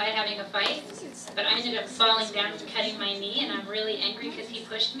come inside having a fight, but I ended up falling down and cutting my knee, and I'm really angry because he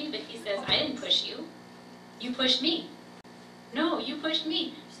pushed me, but he says, I didn't push you. You pushed me. No, you pushed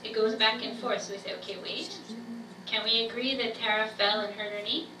me. It goes back and forth. So we say, okay, wait. Can we agree that Tara fell and hurt her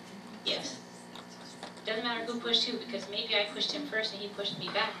knee? Yes. Doesn't matter who pushed who, because maybe I pushed him first and he pushed me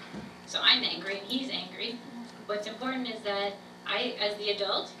back. So I'm angry and he's angry. What's important is that as the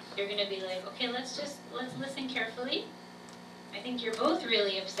adult, you're going to be like, okay, let's listen carefully. I think you're both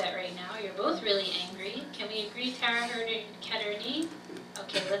really upset right now. You're both really angry. Can we agree Tara cut her knee?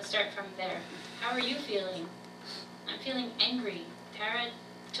 Okay, let's start from there. How are you feeling? I'm feeling angry. Tara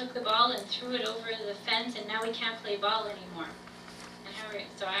took the ball and threw it over the fence, and now we can't play ball anymore.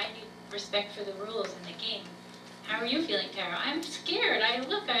 So I need respect for the rules in the game. How are you feeling, Tara? I'm scared.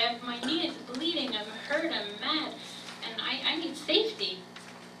 My knee is bleeding. I'm hurt. I'm mad. And I need safety.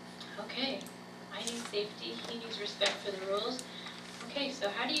 Okay, I need safety. He needs respect for the rules. Okay, so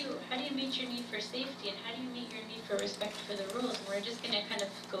how do you meet your need for safety, and how do you meet your need for respect for the rules? And we're just going to kind of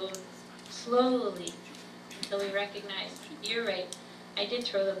go slowly until we recognize, you're right, I did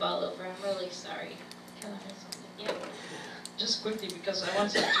throw the ball over. I'm really sorry. Yeah. Just quickly, because I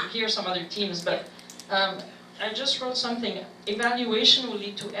wanted to hear some other teams, but I just wrote something. Evaluation will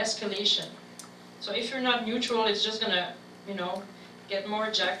lead to escalation. So if you're not neutral, it's just going to, get more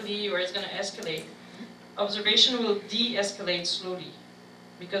jaggedy, or it's going to escalate. Observation will de-escalate slowly,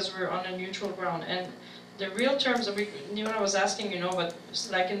 because we're on a neutral ground. And the real terms of, I was asking, but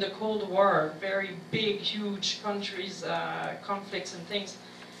it's like in the Cold War, very big, huge countries, conflicts and things.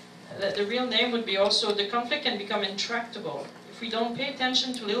 The real name would be also, the conflict can become intractable. If we don't pay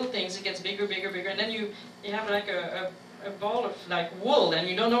attention to little things, it gets bigger, bigger, bigger, and then you have like a ball of like wool, and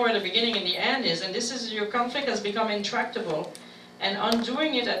you don't know where the beginning and the end is, and your conflict has become intractable. And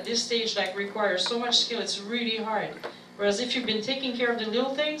undoing it at this stage requires so much skill, it's really hard. Whereas if you've been taking care of the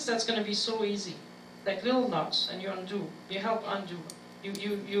little things, that's going to be so easy. Like little knots, and you undo, you help undo.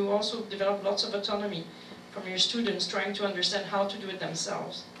 You also develop lots of autonomy from your students trying to understand how to do it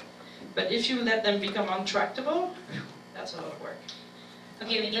themselves. But if you let them become untractable, that's a lot of work.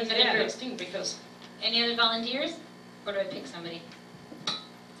 Okay, we need that's another group. thing because... Any other volunteers? Or do I pick somebody?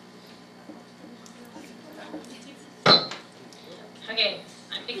 Okay,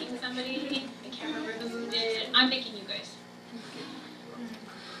 I'm picking somebody. I can't remember who did. I'm picking you guys.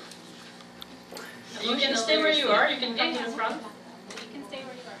 You can stay where you are. You can come to the front. You can stay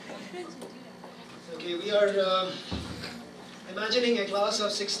where you are. Okay, we are imagining a class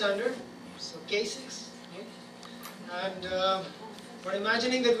of 6th standard, so K6. And we're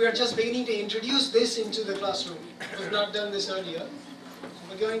imagining that we are just beginning to introduce this into the classroom. We've not done this earlier. So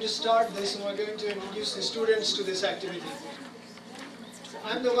we're going to start this, and we're going to introduce the students to this activity.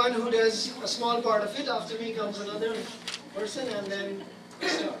 I'm the one who does a small part of it. After me comes another person, and then we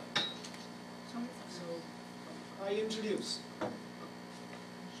start. So I introduce.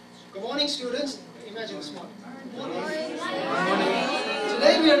 Good morning, students. Imagine a small. Good morning.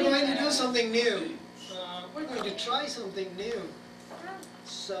 Today we are going to do something new. We're going to try something new.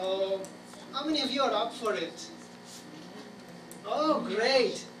 So, how many of you are up for it? Oh,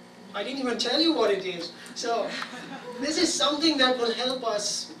 great. I didn't even tell you what it is. So, this is something that will help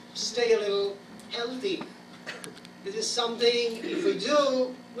us stay a little healthy. This is something, if we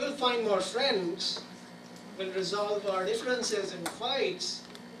do, we'll find more friends. We'll resolve our differences and fights.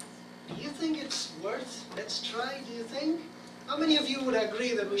 Do you think it's worth? Let's try, do you think? How many of you would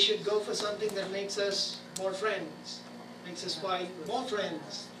agree that we should go for something that makes us more friends? Makes us find more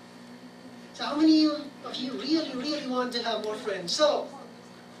friends? So how many of you really, really want to have more friends? So,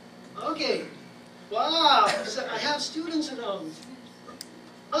 okay. Wow, so I have students around.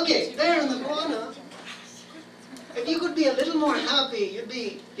 Okay, there in the corner. If you could be a little more happy, you'd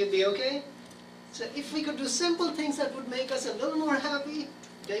be okay? So if we could do simple things that would make us a little more happy,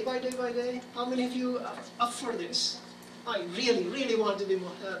 day by day by day, how many of you are up for this? I really, really want to be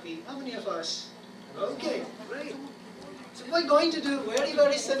more happy. How many of us? Okay, great. So we're going to do very,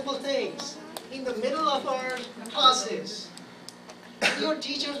 very simple things in the middle of our classes. Your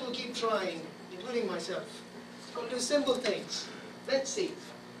teachers will keep trying, including myself. We'll do simple things. Let's see.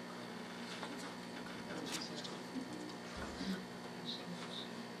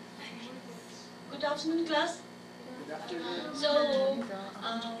 afternoon, class. So,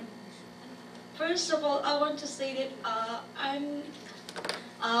 first of all, I want to say that I'm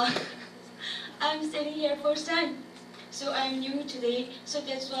standing here first time. So I'm new today. So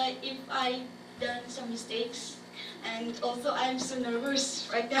that's why if I done some mistakes, and also I'm so nervous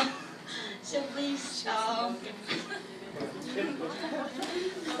right now. So please.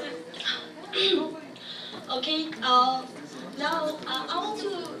 Okay. Now I want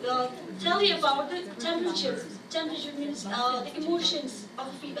to tell you about the temperature. Temperature means the emotions of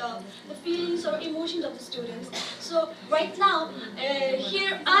the feelings or emotions of the students. So right now,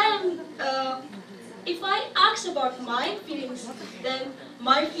 here I am. If I ask about my feelings, then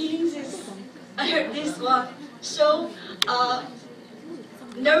my feelings is this one. So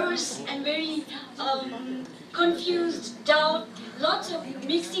nervous and very confused, doubt, lots of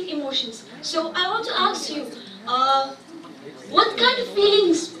mixing emotions. So I want to ask you. What kind of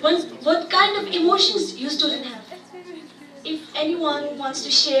feelings, what kind of emotions you students have? If anyone wants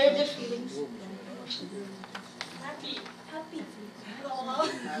to share their feelings. Happy. Happy. Oh.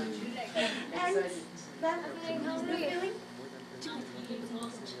 And that feeling?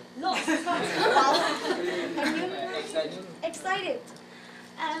 Lost. Wow. And you? Excited. Excited.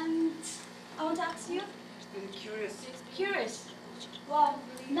 And I want to ask you? Curious. Curious. Wow.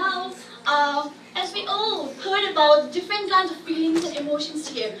 Now, as we all heard about different kinds of feelings and emotions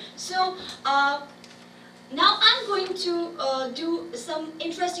here, so now I'm going to do some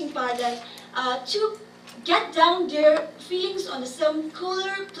interesting part that to get down their feelings on some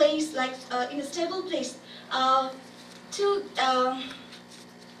cooler place, like in a stable place. As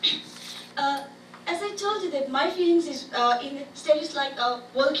I told you that my feelings is in status like a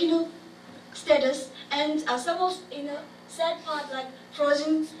volcano status, and some of in a sad part like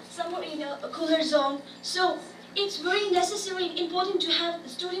frozen, somewhere in a cooler zone. So it's very necessary and important to have the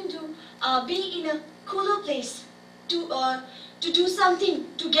student to be in a cooler place to do something,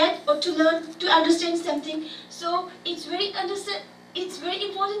 to get or to learn, to understand something. So it's very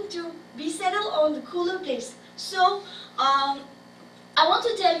important to be settled on the cooler place. So I want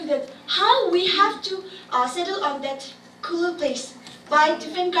to tell you that how we have to settle on that cooler place by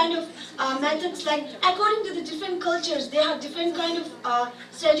different kind of methods, like according to the different cultures, they have different kind of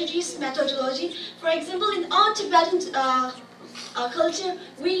strategies, methodology. For example, in our Tibetan culture,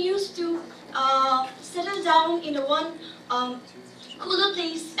 we used to settle down in one cooler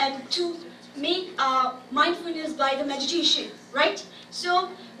place and to make mindfulness by the meditation, right? So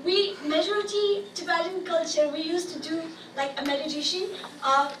we, majority Tibetan culture, we used to do like a meditation.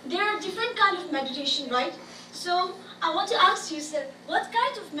 There are different kind of meditation, right? So I want to ask you, sir, what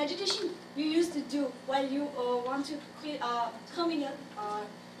kind of meditation you used to do while you want to come in a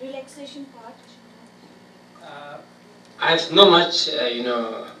relaxation part? I have not much,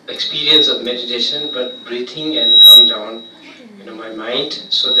 experience of meditation, but breathing and calm down, my mind,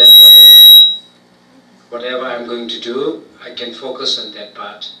 so that whatever I'm going to do, I can focus on that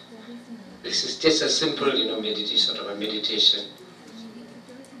part. This is just a simple, meditation, sort of a meditation.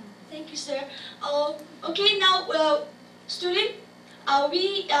 Thank you, sir. Okay, now, student,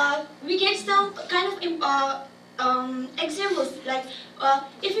 we get some kind of examples. Like,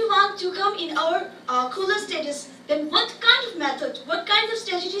 if you want to come in our cooler status, then what kind of method, what kind of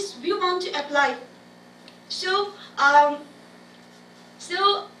strategies we want to apply? So,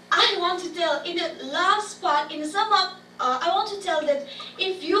 I want to tell in the last part, in the sum up, I want to tell that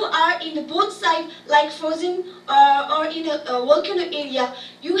if you are in the both side, like frozen or in a volcano area,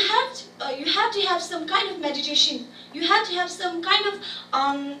 you have to have some kind of meditation. You have to have some kind of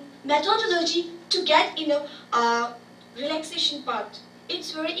methodology to get in a relaxation part.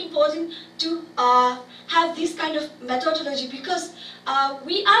 It's very important to have this kind of methodology, because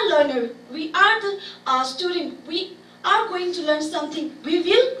we are learner, we are the student, we are going to learn something, we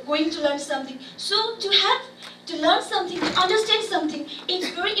will going to learn something. So to learn something, to understand something, it's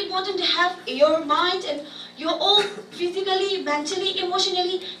very important to have your mind and your all physically, mentally,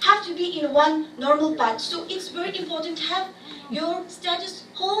 emotionally have to be in one normal path. So it's very important to have your status,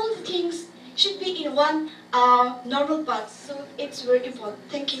 whole things should be in one normal path. So it's very important.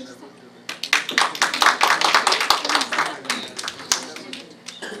 Thank you.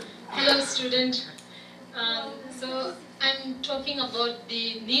 Hello, student. So I'm talking about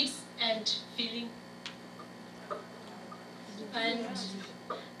the needs and feeling. And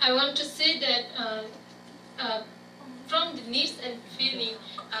I want to say that from the needs and feeling,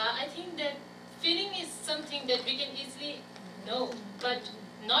 I think that feeling is something that we can easily know, but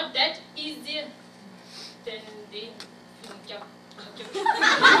not that easier than the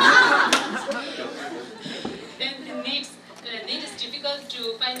then the needs. Need is difficult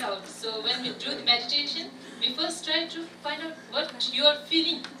to find out. So when we do the meditation,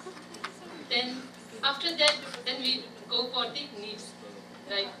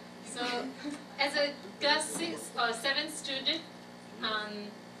 right? So as a class 6 or 7 student,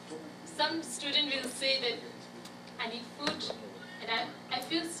 some student will say that I need food and I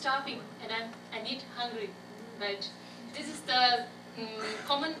feel starving and I need hungry, right? This is the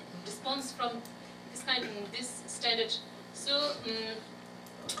common response from this standard. So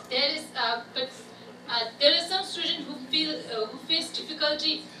there are some students who face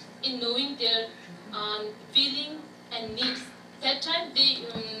difficulty in knowing their feeling and needs. That time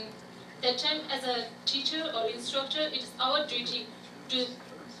as a teacher or instructor, it is our duty to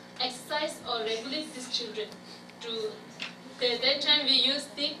exercise or regulate these children. That time we use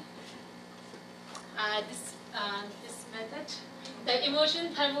this method, the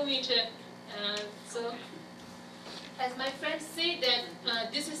emotion thermometer. So as my friends say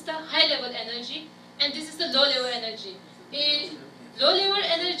that this is the high level energy and this is the low level energy. Low level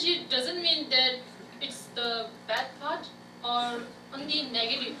energy doesn't mean that it's the bad part or only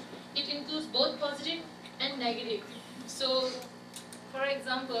negative. It includes both positive and negative. So for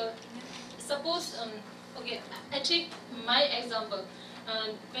example, suppose, okay, I take my example.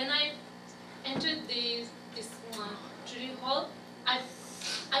 When I entered this study hall,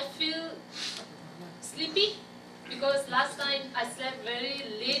 I feel sleepy because last night I slept very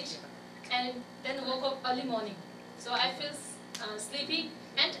late and then woke up early morning. So I feel sleepy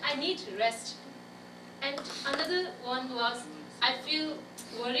and I need rest. And another one was I feel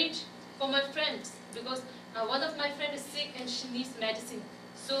worried for my friends because one of my friends is sick and she needs medicine.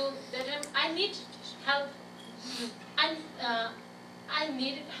 So that time I need help. I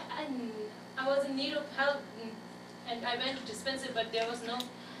was in need of help and I went to dispensary, but there was no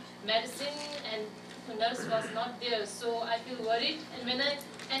medicine and the nurse was not there. So I feel worried, and when I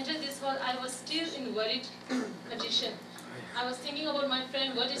entered this hall, I was still in worried condition. I was thinking about my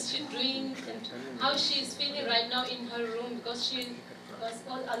friend, what is she doing and how she is feeling right now in her room because she was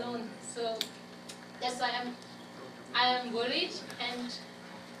all alone. So that's why I am worried and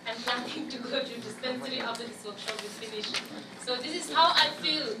I'm planning to go to dispensary after this workshop is finished. So this is how I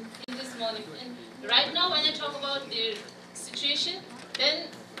feel in this morning. And right now when I talk about the situation, then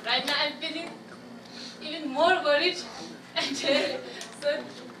right now I'm feeling even more worried and so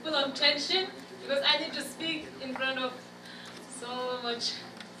full of tension because I need to speak in front of so much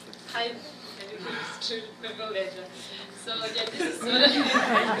high people later. So yeah, this is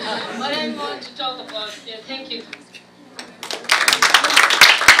what I want to talk about. Yeah, thank you.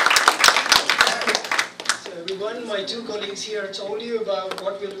 So everyone, my two colleagues here told you about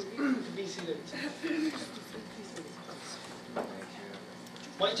what will be seated.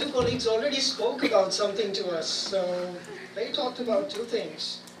 My two colleagues already spoke about something to us, so they talked about two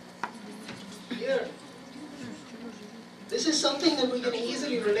things. Here, this is something that we can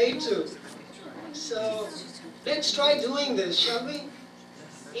easily relate to. So let's try doing this, shall we?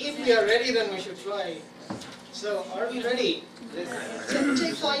 If we are ready, then we should try. So are we ready? So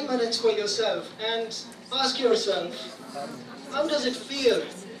take 5 minutes for yourself and ask yourself, how does it feel?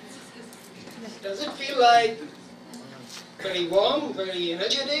 Does it feel like very warm, very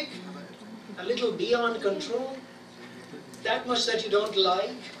energetic, a little beyond control, that much that you don't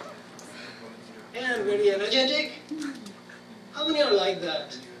like, and very energetic? How many are like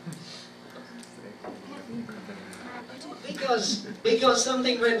that? Because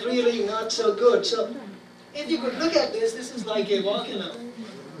something went really not so good. So if you could look at this, this is like a volcano.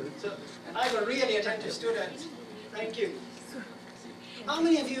 So I'm a really attentive student. Thank you. How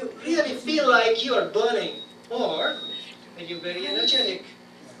many of you really feel like you are burning? Or are you very energetic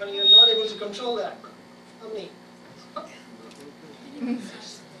when you're not able to control that? How many?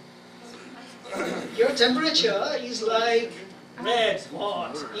 Your temperature is like red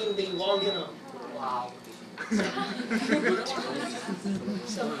hot in the volcano. Wow.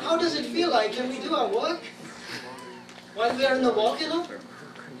 So how does it feel like? Can we do our work while we are in the volcano?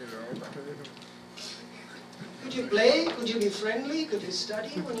 Could you play? Could you be friendly? Could you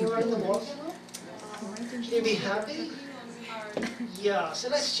study when you are in the volcano? Can you be happy? Yeah, so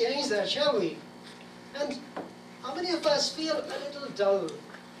let's change that, shall we? And how many of us feel a little dull?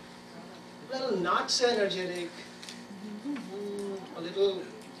 A little not so energetic? A little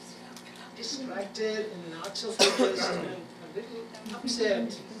distracted and not so focused and a little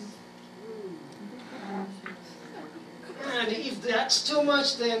upset? And if that's too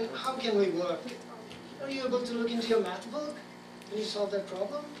much, then how can we work? Are you able to look into your math book? Can you solve that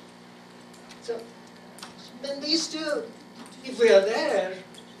problem? So, then these two, if we are there,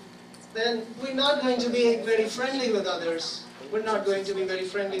 then we're not going to be very friendly with others. We're not going to be very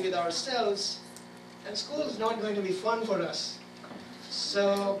friendly with ourselves. And school is not going to be fun for us.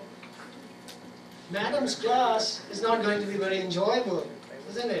 So, Madam's class is not going to be very enjoyable.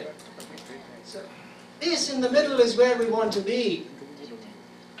 isn't it? So this in the middle is where we want to be.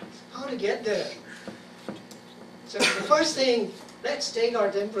 How to get there? So the first thing, let's take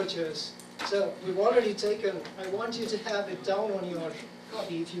our temperatures. So we've already taken, I want you to have it down on your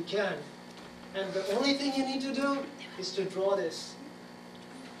copy if you can. And the only thing you need to do is to draw this.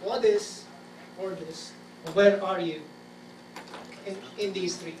 Or this, or this. Where are you in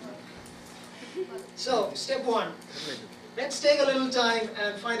these three? So, step one. Let's take a little time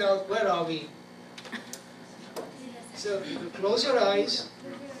and find out where are we. So, close your eyes.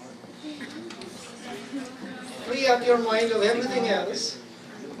 Free up your mind of everything else.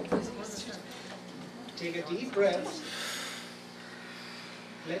 Take a deep breath.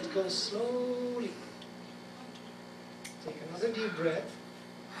 Let go slowly. Take another deep breath.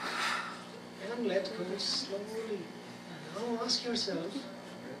 And let go slowly. And now ask yourself,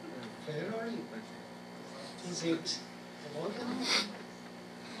 where are you? Is it the volcano?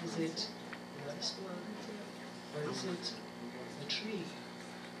 Is it the iceberg? Or is it the tree?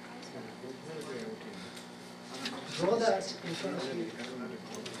 Draw that in front of you.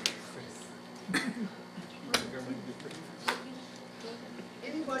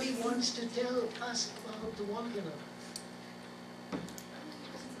 Anybody wants to tell us about the volcano?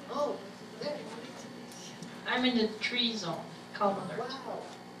 Oh, there. I'm in the tree zone, calm alert. Wow.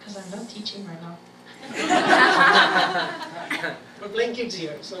 Because I'm not teaching right now. We're playing kids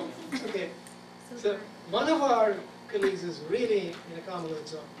here, so it's okay. So one of our colleagues is really in a calm alert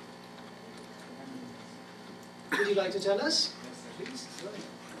zone. Would you like to tell us? Please.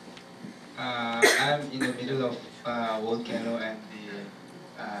 I'm in the middle of volcano and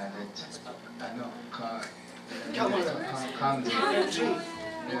calm tree.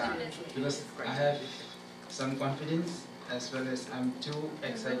 Yeah, because I have some confidence as well as I'm too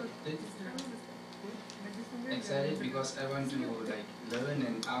excited because I want to learn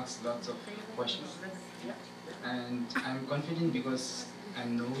and ask lots of questions. And I'm confident because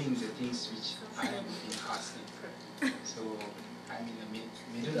I'm knowing the things which I have been asking. So I'm in the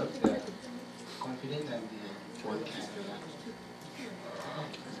middle of the confidence and the volcano.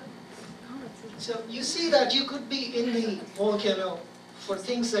 So you see that you could be in the volcano for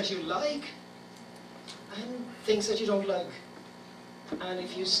things that you like and things that you don't like. And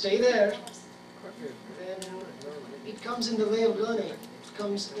if you stay there, then it comes in the way of learning. It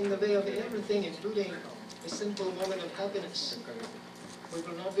comes in the way of everything, including a simple moment of happiness. We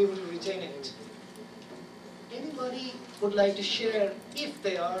will not be able to retain it. Anybody would like to share if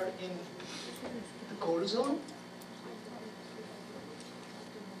they are in the cold zone?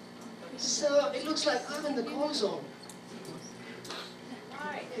 So it looks like I'm in the cold zone.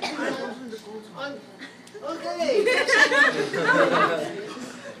 Okay.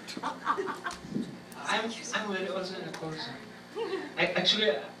 I'm really also in the cold zone.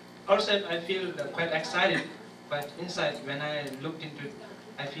 Actually, outside I feel quite excited, but inside when I looked into it,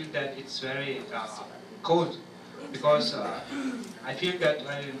 I feel that it's very cold because I feel that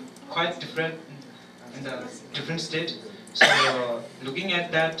I'm quite different in a different state. So looking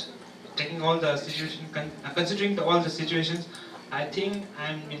at that, taking all the situation, considering all the situations, I think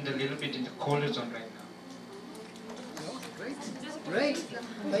I'm in the little bit in the colder zone right now. Great.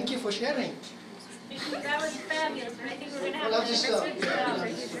 Thank you for sharing. That was fabulous. I think we're going to have We'll have to stop.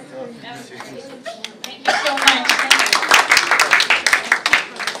 Thank you so much.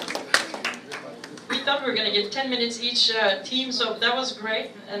 We thought we were going to get 10 minutes each team, so that was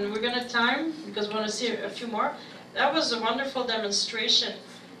great. And we're going to time, because we want to see a few more. That was a wonderful demonstration.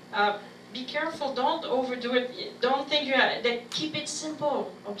 Be careful, don't overdo it. Don't think you have, keep it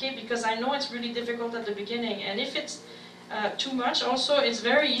simple, okay? Because I know it's really difficult at the beginning. And if it's too much, also, it's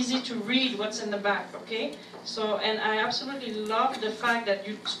very easy to read what's in the back, okay? So, and I absolutely love the fact that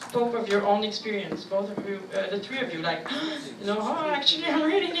you spoke of your own experience, both of you, the three of you, like, you know, oh, actually I'm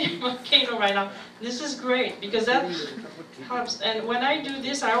reading the volcano right now. This is great, because that helps. And when I do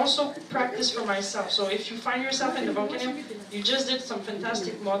this, I also practice for myself. So if you find yourself in the volcano, you just did some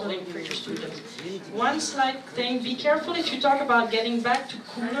fantastic modeling for your students. One slight thing, be careful if you talk about getting back to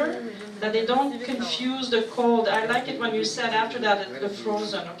cooler, that they don't confuse the cold. I like it when you said after that the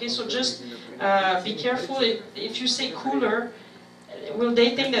frozen, okay? So just be careful if you say cooler, will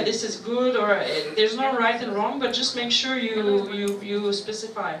they think that this is good, or there's no right and wrong, but just make sure you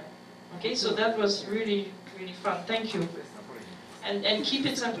specify. Okay, so that was really, really fun. Thank you. And keep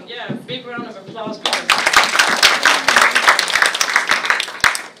it simple. Yeah, big round of applause.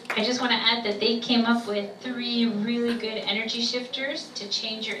 I just want to add that they came up with 3 really good energy shifters to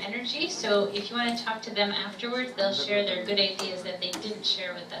change your energy. So if you want to talk to them afterwards, they'll share their good ideas that they didn't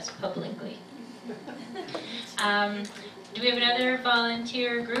share with us publicly. Do we have another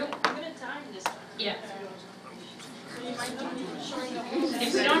volunteer group? I'm going to time this time. Yeah. So you might not be showing the whole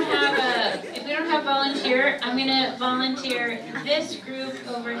If we don't have volunteer, I'm gonna volunteer this group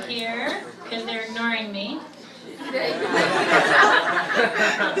over here because they're ignoring me.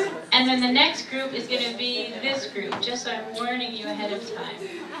 And then the next group is gonna be this group, just so I'm warning you ahead of time.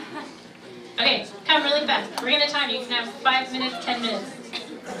 Okay, come really fast. We're gonna time you. You can have 5 minutes, 10 minutes.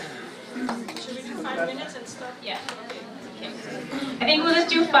 Should we do 5 minutes and stop? Yeah. Okay. I think we'll just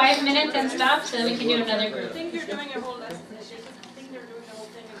do 5 minutes and stop so that we can do another I group. think you're doing a whole lesson. I think they're doing the whole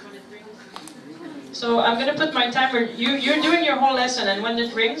thing and when it rings. So I'm going to put my timer. You're doing your whole lesson and when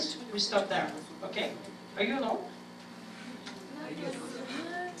it rings, we stop there. Okay? Are you alone?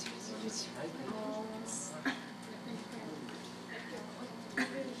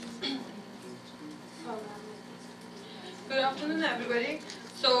 Good afternoon, everybody.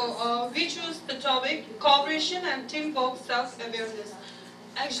 So we choose the topic cooperation and teamwork self-awareness.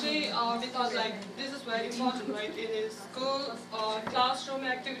 Actually, we thought like this is very important, right? It is school, classroom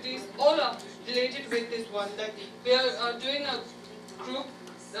activities, all are related with this one. Like we are doing a group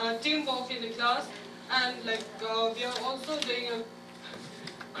teamwork in the class, and like we are also doing a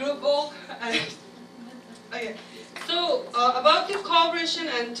group work. And, okay. So about the cooperation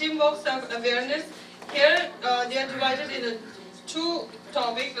and teamwork self-awareness, here they are divided in two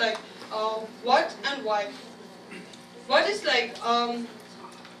topics like what and why. What is like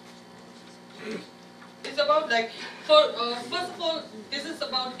it's about like for first of all, this is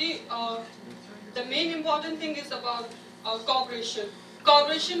about the main important thing is about cooperation.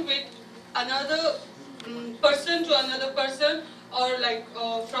 Cooperation with another person to another person, or like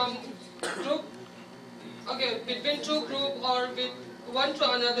from group, okay, between two group or with one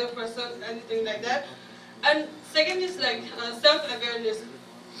to another person, anything like that. And second is like self-awareness.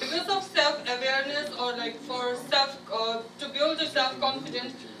 Because of self-awareness or like for to build a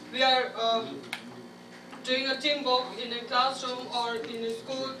self-confidence, we are doing a teamwork in a classroom or in a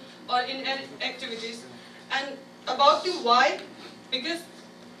school or in activities. And about the why, because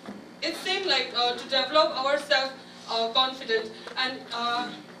it seems like to develop our self-confidence. And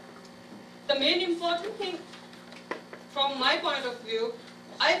the main important thing from my point of view,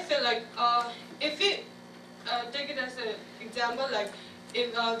 I feel like if we take it as an example, like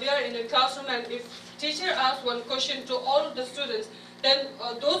if we are in a classroom and if teacher asks one question to all of the students, then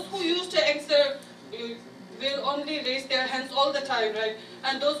those who used to answer will only raise their hands all the time, right?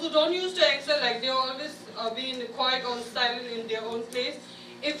 And those who don't use to answer, like they always be in quiet or silent in their own place.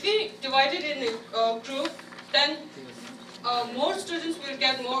 If we divide it in a group, then more students will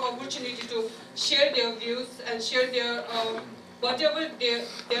get more opportunity to share their views and share their whatever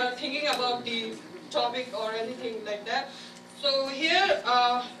they are thinking about the topic or anything like that. So here,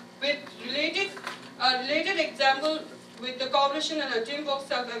 with related example with the cooperation and a teamwork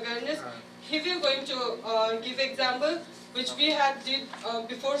self-awareness, here we are going to give example which we had did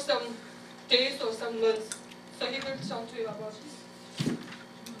before some days or some months. So he will talk to you about this.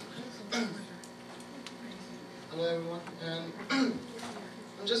 Hello everyone, and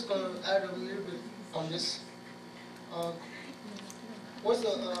I'm just going to add a little bit on this. What's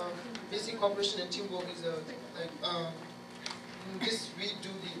the basic cooperation and teamwork is in this we do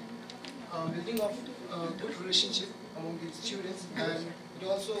the building of good relationship among the students, and it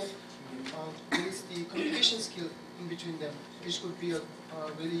also builds the communication skill in between them, which could be a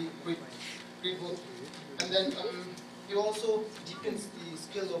really great work. And then it also deepens the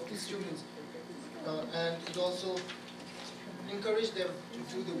skill of the students, and it also encourages them to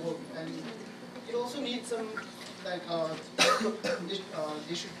do the work. And it also needs some like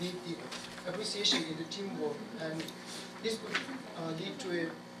they should need the appreciation in the teamwork, and this could lead to a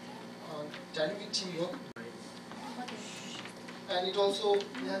dynamic teamwork. And it also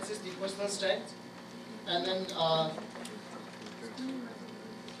enhances the personal strength. And then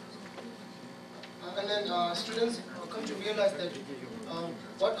students come to realize that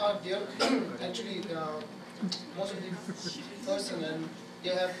what are their actually most of the person, and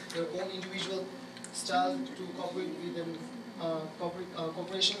they have their own individual style to cooperate with an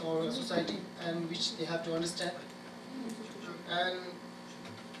corporation or a society, and which they have to understand. And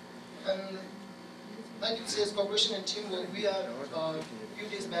like it says, cooperation and teamwork. We are a few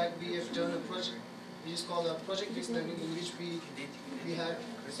days back we have done a project which is called a project-based learning, in which we had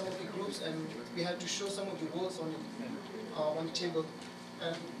some of the groups and we had to show some of the works on the table,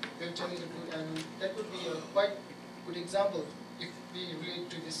 and we are telling it, and that would be a quite good example if we relate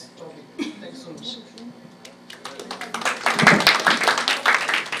to this topic. Thanks so much.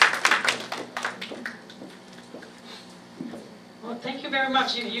 Well, thank you very very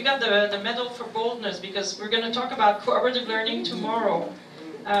much. You got the medal for boldness, because we're going to talk about cooperative learning tomorrow.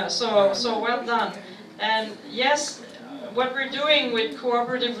 So well done. And yes, what we're doing with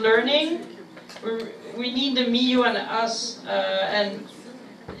cooperative learning, we need the me, you, and us, and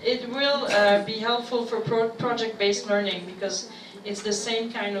it will be helpful for project-based learning, because it's the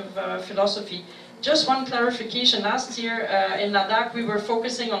same kind of philosophy. Just one clarification. Last year in Ladakh, we were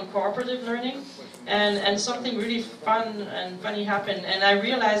focusing on cooperative learning, and something really fun and funny happened. And I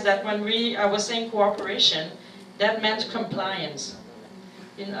realized that when I was saying cooperation, that meant compliance.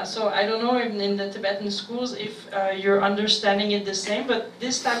 So I don't know in the Tibetan schools if you're understanding it the same, but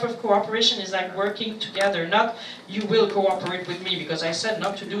this type of cooperation is like working together, not you will cooperate with me because I said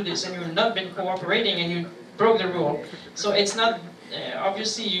not to do this and you've not been cooperating and you broke the rule. So it's not,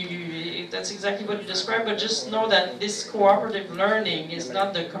 obviously that's exactly what you described, but just know that this cooperative learning is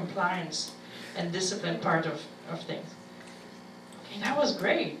not the compliance and discipline part of things. Okay, that was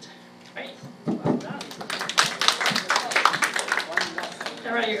great. Great. Well done.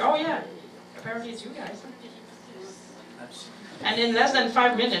 Oh yeah, apparently it's you guys. And in less than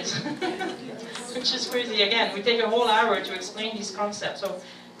 5 minutes, which is crazy. Again, we take a whole hour to explain these concepts, so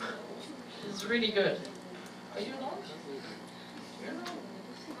it's really good. Are you alone?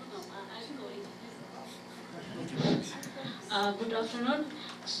 Good afternoon.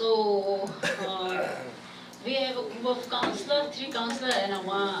 So we have a group of counselors, 3 counselors and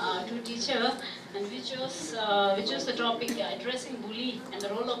 2 teachers, and we chose the topic addressing bully and the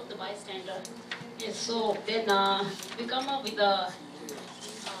role of the bystander. Yes, so then we come up with a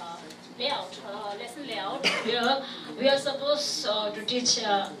lesson layout, where we are supposed to teach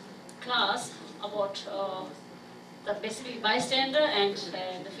a class about the basically bystander and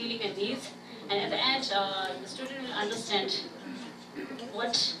the feeling and needs, and at the end the student will understand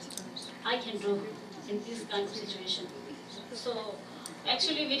what I can do in this kind of situation. So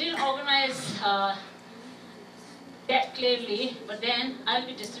actually we didn't organize that clearly, but then I'll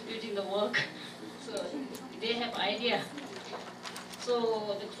be distributing the work, so they have idea.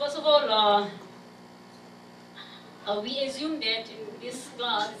 So first of all, we assume that in this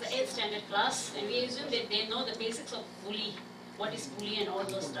class, it's an 8th standard class, and we assume that they know the basics of bully, what is bully and all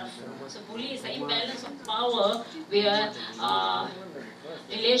those stuff. So bully is the imbalance of power, where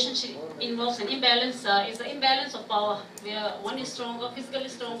relationship involves an imbalance. It's the imbalance of power, where one is stronger, physically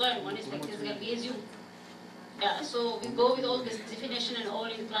stronger, and one is like physical. We assume. Yeah, so we go with all this definition and all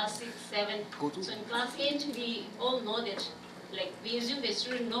in class 6, 7. So in class 8, we all know that. Like, we assume the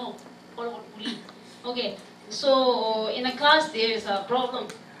student know all about bullying. Okay, so in a class there is a problem.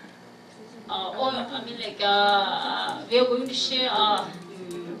 We are going to share a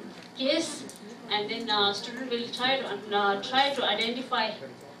case, and then student will try to identify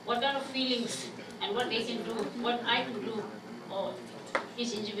what kind of feelings and what they can do, what I can do, or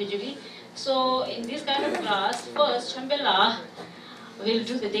each individually. So in this kind of class, first Chambela will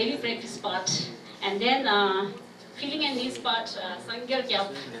do the daily practice part, and then feeling and needs part, Sangyar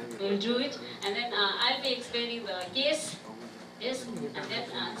Kyap will do it, and then I'll be explaining the case, yes, and then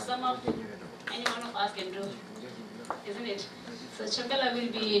any one of us can do, isn't it? So Chambela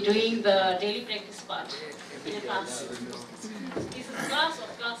will be doing the daily practice part in a class. This is class of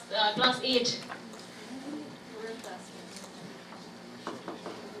class 8.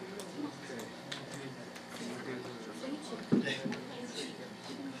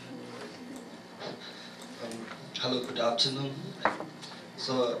 Hello, good afternoon.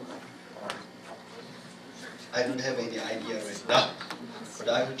 So, I don't have any idea right now, but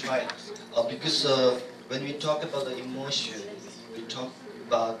I will try. Because when we talk about the emotion, we talk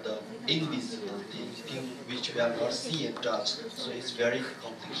about the invisible thing which we are not seeing and touch, so it's very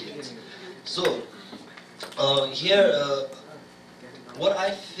complicated. So, here, what I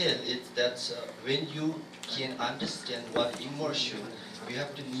feel is that when you can understand what emotion, you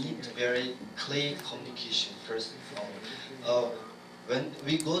have to need very clear communication first of all. When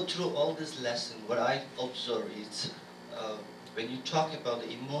we go through all this lesson, what I observe is when you talk about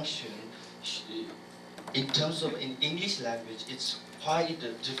the emotion, in terms of in English language, it's quite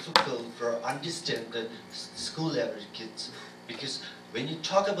difficult for understand the school level kids, because when you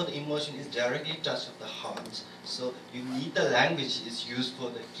talk about the emotion, it's directly touch of the heart. So you need the language is used for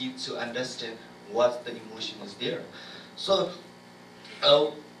the kids to understand what the emotion is there. So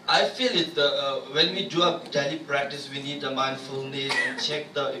I feel it, when we do a daily practice, we need the mindfulness and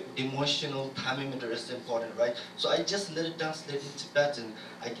check the emotional thermometer is important, right? So I just let it translate in Tibetan.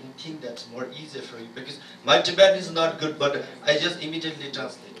 I can think that's more easier for you, because my Tibetan is not good, but I just immediately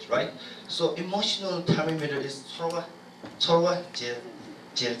translate, right? So emotional thermometer is Chorwa Je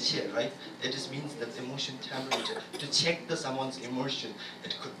jelche, right? It just means the emotion temperature. To check someone's emotion,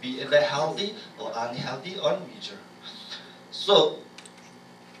 it could be either healthy or unhealthy or measure. So,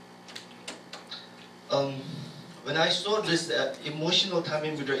 when I saw this emotional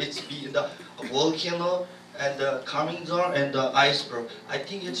thermometer, it's be in the volcano and the calming zone and the iceberg. I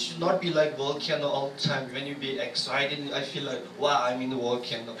think it should not be like volcano all the time. When you be excited, I feel like, wow, I'm in the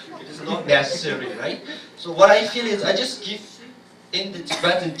volcano. It is not necessary, right? So what I feel is I just give in the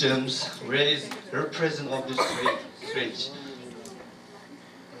Tibetan terms where is represent of this stage.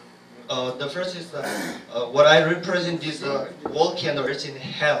 The first is what I represent is volcano. It's in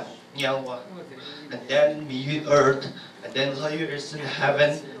hell, Nyalwa, and then me earth, and then here is in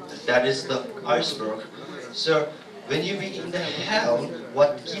heaven. That is the iceberg. So when you be in the hell,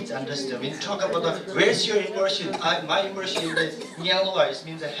 what kids understand, when you talk about where's your immersion? My immersion in the Nyalwa, it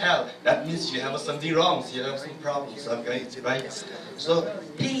means the hell. That means you have something wrong, you have some problems, okay, right? So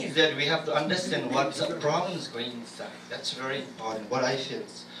thing is that we have to understand what the problems going inside. That's very important, what I feel.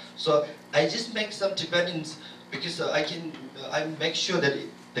 So I just make some Tibetans, because I make sure that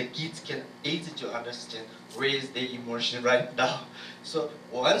the kids can easy to understand where is the emotion right now. So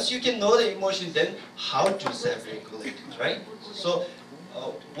once you can know the emotion, then how to self-regulate it, right? So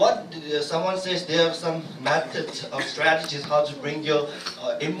what someone says, there are some methods or strategies how to bring your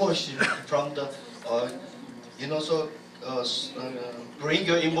emotion from the, bring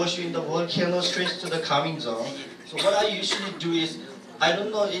your emotion in the volcano straight to the calming zone. So what I usually do is, I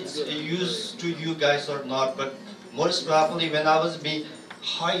don't know it's used to you guys or not, but most probably when I was being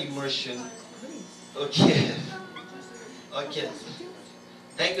high immersion, okay.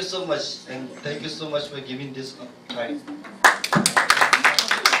 Thank you so much, and thank you so much for giving this time.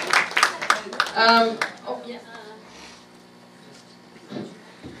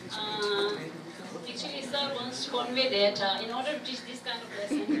 Actually, sir wants to convey that in order to teach this kind of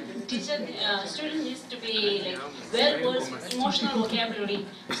lesson, student needs to be like well versed with emotional vocabulary,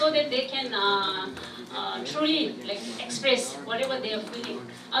 so that they can truly like express whatever they are feeling.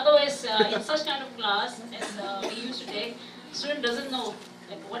 Otherwise, in such kind of class as we used to take, student doesn't know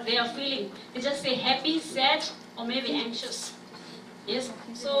like what they are feeling. They just say happy, sad, or maybe anxious. Yes,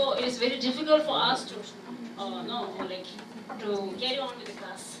 so it is very difficult for us to to carry on with the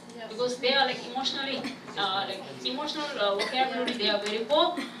class, because they are like emotional vocabulary, they are very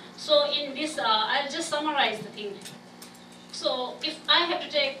poor. So in this, I'll just summarize the thing. So if I have to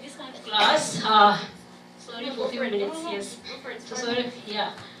take this kind of class, sorry for a few minutes, yes. So sorry,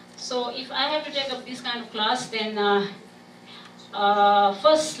 yeah. So if I have to take up this kind of class, then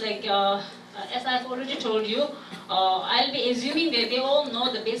first, as I've already told you, I'll be assuming that they all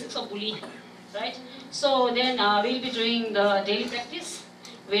know the basics of bullying, right? So then we'll be doing the daily practice,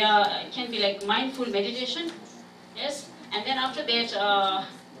 where it can be like mindful meditation, yes? And then after that,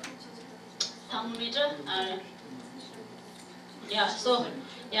 thermometer, so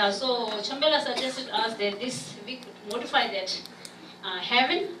Chambela suggested us that we could modify that.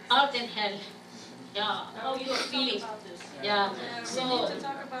 Heaven, earth and hell. Yeah, how you are feeling. Yeah, so,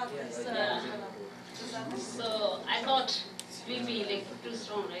 so I thought it will be like too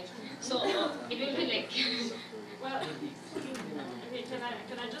strong, right? So it will be like, well,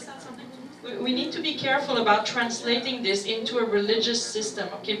 can I just add something? We need to be careful about translating this into a religious system,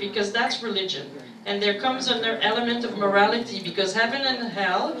 okay? Because that's religion. And there comes another element of morality, because heaven and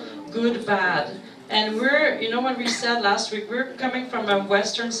hell, good, bad. And we're, you know what we said last week, we're coming from a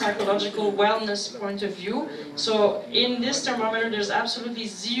Western psychological wellness point of view. So in this thermometer, there's absolutely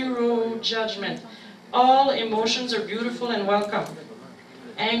zero judgment. All emotions are beautiful and welcome.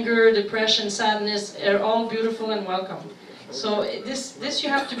 Anger, depression, sadness are all beautiful and welcome. So this you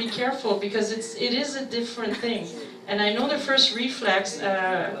have to be careful, because it is a different thing. And I know the first reflex,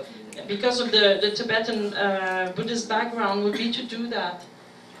 because of the Tibetan Buddhist background, would be to do that.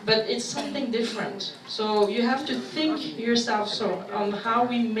 But it's something different. So you have to think yourself on how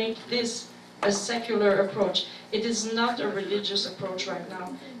we make this a secular approach. It is not a religious approach right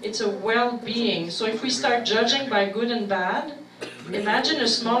now. It's a well-being. So if we start judging by good and bad, imagine a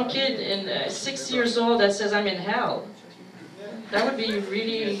small kid in 6 years old that says, I'm in hell. That would be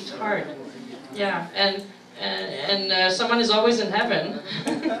really hard. Yeah, and someone is always in heaven.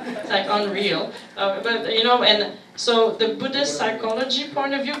 It's like unreal. But you know, and so the Buddhist psychology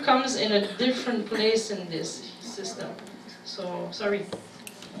point of view comes in a different place in this system. So sorry.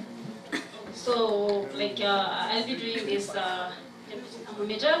 So I'll be doing this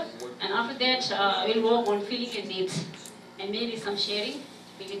thermometer, and after that we'll work on feeling and needs, and maybe some sharing,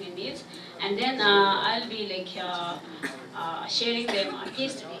 feeling and needs, and then I'll be sharing them on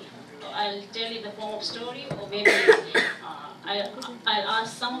case study. I'll tell in the form of story, or maybe I'll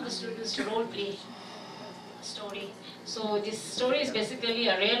ask some of the students to role play a story. So this story is basically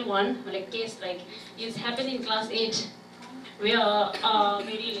a real one, like case like it's happened in class 8. We are a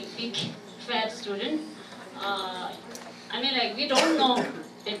very like, big fat student. I mean like we don't know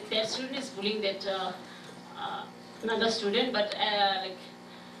that that student is bullying that another student, but like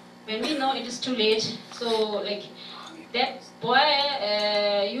when we know it is too late. So like that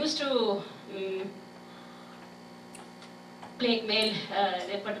boy used to blackmail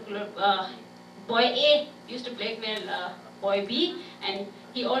that particular boy A used to blackmail boy B, and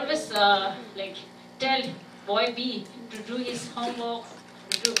he always like tell boy B to do his homework,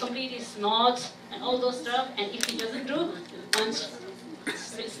 to complete his notes and all those stuff, and if he doesn't do, punch,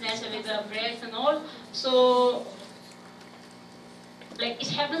 snatch away the breaks and all. So like it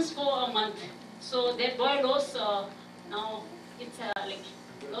happens for a month. So that boy lost now it's like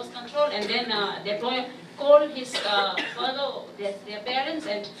lost control, and then that boy called his father, their parents,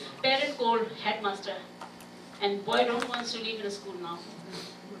 and parent called headmaster, and boy don't want to live in the school now.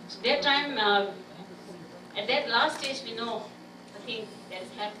 So that time, at that last stage, we know the thing that is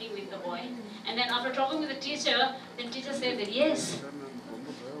happening with the boy. And then after talking with the teacher, the teacher said that yes,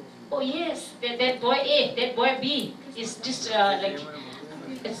 oh yes, that boy A, that boy B is just like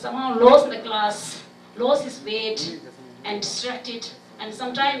it's somehow lost the class, lost his weight, and distracted, and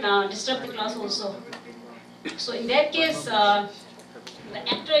sometimes disturb the class also. So in that case, the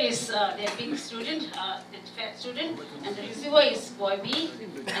actor is that big student, that fat student, and the receiver is boy B,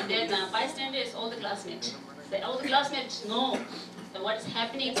 and then bystander is all the classmates. All the classmates know what is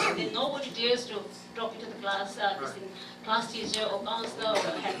happening, and then nobody dares to talk to the class, class teacher or counselor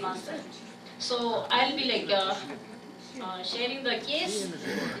or headmaster. So I'll be like sharing the case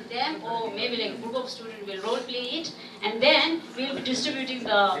with them, or maybe like a group of students will role play it, and then we'll be distributing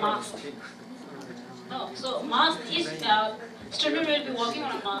the mask. Oh, so mask is student will be working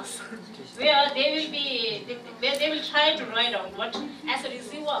on a mask where they will try to write down what as a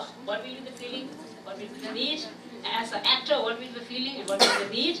receiver what will be the feeling, what will be the need, as an actor what will be the feeling and what will be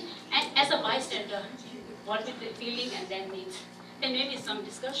the need, and as a bystander what will be the feeling and then needs. Then maybe some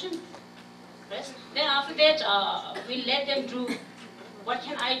discussion. Yes. Then after that we'll let them do what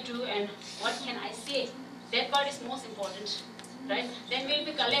can I do and what can I say. That part is most important, right? Then we'll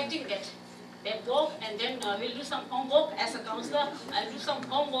be collecting that work, and then we'll do some homework as a counselor. I'll do some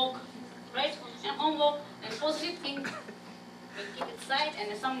homework, right? And homework and positive things we'll keep it aside,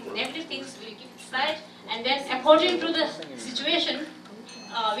 and some negative things we'll keep it aside. And then according to the situation,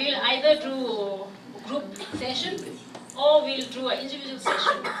 we'll either do group session or we'll do an individual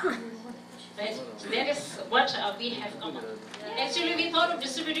session. Right? So that is what we have come up. Actually, we thought of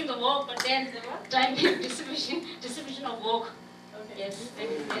distributing the work, but then time distribution of work. Yes,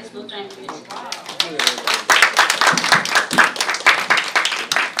 there's no time for it.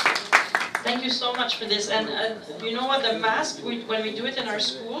 Thank you so much for this. And you know what, the mask, when we do it in our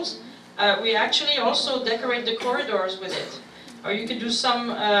schools, we actually also decorate the corridors with it. Or you can do some,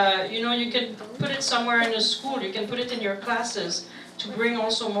 you can put it somewhere in a school, you can put it in your classes to bring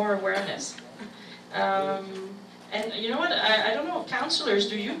also more awareness. And you know what, I don't know, counselors,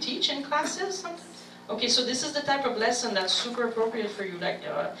 do you teach in classes sometimes? Okay, so this is the type of lesson that's super appropriate for you. Like,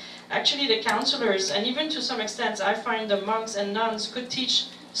 actually the counselors, and even to some extent, I find the monks and nuns could teach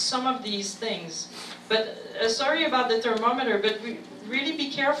some of these things. But sorry about the thermometer, but really be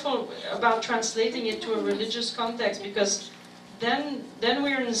careful about translating it to a religious context, because then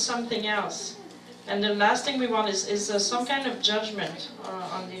we're in something else. And the last thing we want is some kind of judgment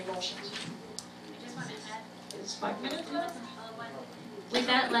on the emotions. I just want to add. It's 5 minutes left? With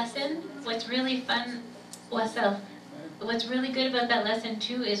that lesson, what's really fun, what's really good about that lesson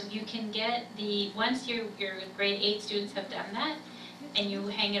too is you can get once your grade 8 students have done that, and you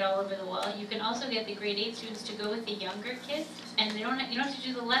hang it all over the wall, you can also get the grade 8 students to go with the younger kids, and you don't have to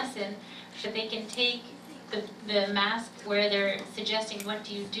do the lesson, but they can take the mask where they're suggesting what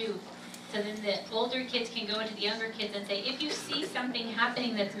do you do. So then the older kids can go into the younger kids and say, if you see something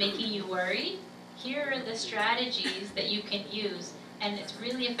happening that's making you worry, here are the strategies that you can use. And it's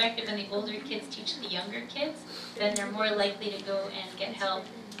really effective when the older kids teach the younger kids, then they're more likely to go and get help,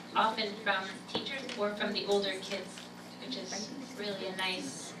 often from teachers or from the older kids, which is really a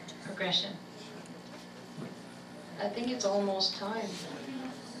nice progression. I think it's almost time.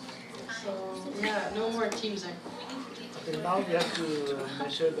 So, yeah, no more teams. Okay, now we have to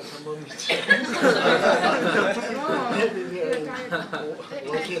measure the thermometer. Maybe we are in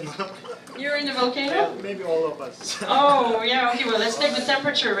volcano. You're in the volcano? Yeah, maybe all of us. Oh, yeah, okay, well, let's take the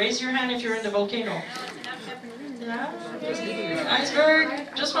temperature. Raise your hand if you're in the volcano. Iceberg,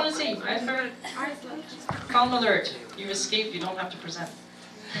 just want to see. Iceberg, calm alert. You escaped, you don't have to present.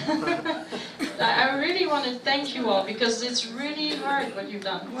 I really want to thank you all because it's really hard what you've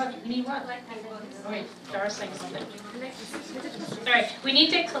done. What? You need what? Oh, wait, Dara's saying something. All right, we need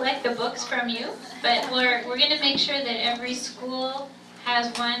to collect the books from you, but we're going to make sure that every school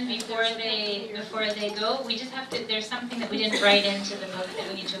has one before they go. We just have to. There's something that we didn't write into the book that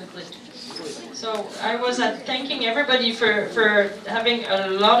we need to include. So I was thanking everybody for having a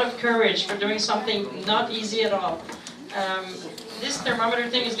lot of courage, for doing something not easy at all. This thermometer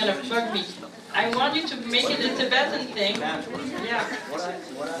thing is going to bug me. I want you to make it a Tibetan thing. Yeah.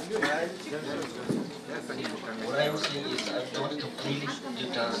 What I was saying is I don't completely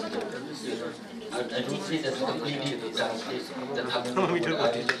translate. I don't say that completely translate the thermometer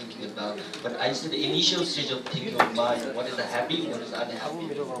what I was thinking about. But I said the initial stage of thinking of mind. What is the happy, what is unhappy.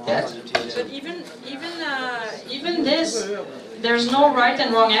 That's But even this, there's no right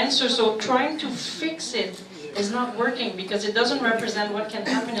and wrong answer. So trying to fix it is not working because it doesn't represent what can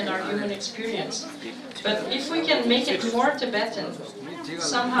happen in our human experience. But if we can make it more Tibetan,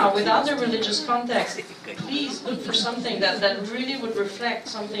 somehow, without the religious context, please look for something that really would reflect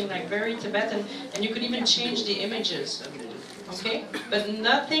something like very Tibetan, and you could even change the images, okay? But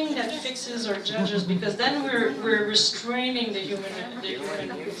nothing that fixes or judges, because then we're restraining the human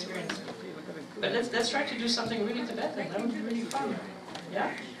experience. But let's try to do something really Tibetan. That would be really fun. Yeah,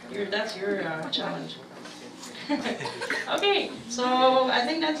 that's your challenge. Okay, so I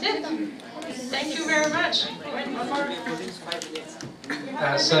think that's it. Thank you very much. Wait, one more.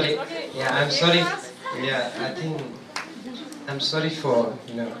 Sorry. Yeah, I'm sorry. Yeah, I'm sorry for,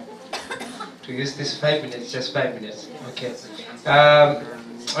 to use this 5 minutes, just 5 minutes. Okay.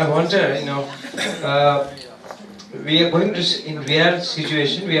 I wonder, we are going to, in real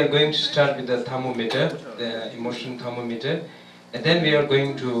situation, we are going to start with the thermometer, the emotion thermometer, and then we are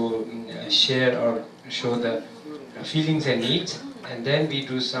going to share or show the feelings and needs, and then we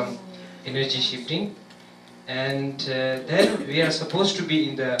do some energy shifting, and then we are supposed to be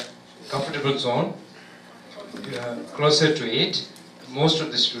in the comfortable zone, closer to it. Most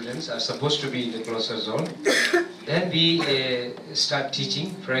of the students are supposed to be in the closer zone. Then we start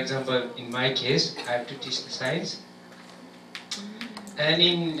teaching. For example, in my case, I have to teach the science. And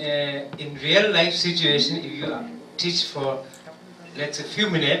in real life situation, if you teach for, let's say, few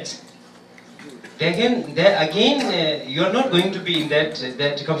minutes, again, you are not going to be in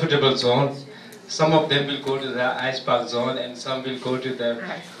that comfortable zone. Some of them will go to the ice park zone, and some will go to the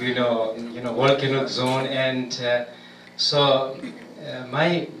volcanic zone. And so,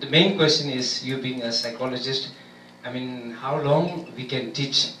 the main question is, you being a psychologist, I mean, how long we can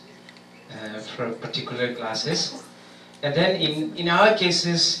teach for particular classes? And then in our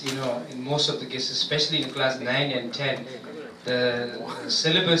cases, in most of the cases, especially in class 9 and 10. The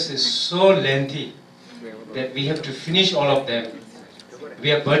syllabus is so lengthy that we have to finish all of them.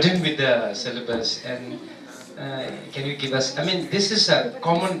 We are burdened with the syllabus, and can you give us, I mean, this is a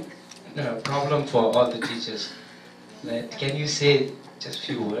common problem for all the teachers. Right? Can you say just a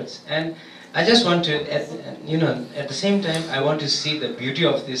few words? And I just want to, at the same time, I want to see the beauty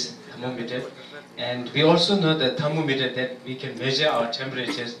of this thermometer. And we also know the thermometer that we can measure our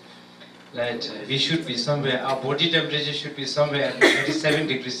temperatures. That we should be somewhere, our body temperature should be somewhere at 37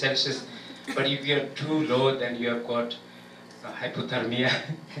 degrees Celsius, but if you are too low, then you have got hypothermia,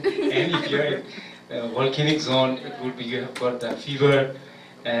 and if you are in a volcanic zone, it would be you have got the fever,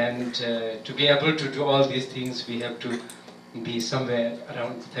 and to be able to do all these things, we have to be somewhere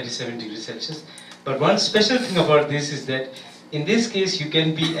around 37 degrees Celsius. But one special thing about this is that in this case, you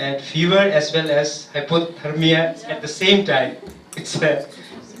can be at fever as well as hypothermia at the same time.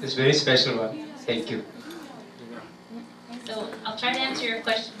 It's a very special one. Thank you. So I'll try to answer your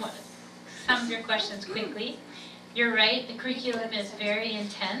question, some of your questions quickly. You're right, the curriculum is very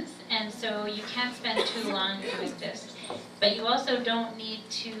intense, and so you can't spend too long doing this. But you also don't need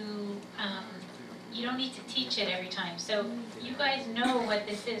to, teach it every time. So you guys know what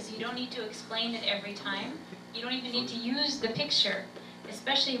this is. You don't need to explain it every time. You don't even need to use the picture,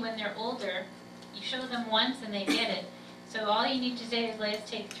 especially when they're older. You show them once and they get it. So all you need to say is, let's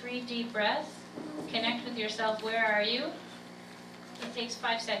take 3 deep breaths, connect with yourself, where are you? It takes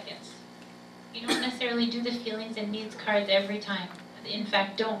 5 seconds. You don't necessarily do the feelings and needs cards every time. In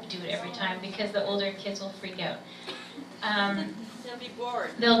fact, don't do it every time because the older kids will freak out. They'll be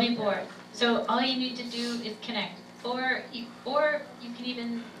bored. They'll be bored. So all you need to do is connect. Or you can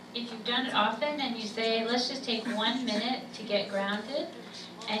even if you've done it often and you say, let's just take 1 minute to get grounded,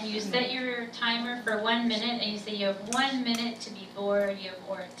 and you set your timer for 1 minute, and you say you have 1 minute to be bored,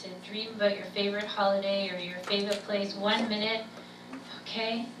 or to dream about your favorite holiday or your favorite place, 1 minute,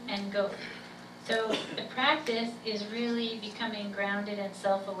 okay, and go. So the practice is really becoming grounded and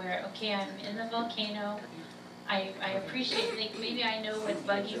self-aware. Okay, I'm in the volcano. I appreciate, like, maybe I know what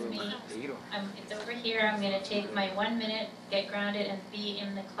buggies me. It's over here. I'm going to take my 1 minute, get grounded, and be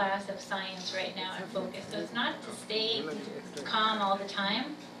in the class of science right now and focus. So it's not to stay calm all the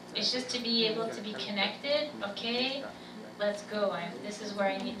time. It's just to be able to be connected. Okay, let's go. This is where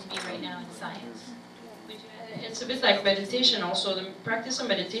I need to be right now in science. It's a bit like meditation also. The practice of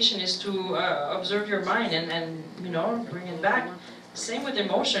meditation is to observe your mind and bring it back. Same with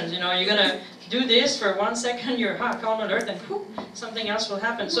emotions, you're gonna do this for 1 second, you're calm alert, and whoop, something else will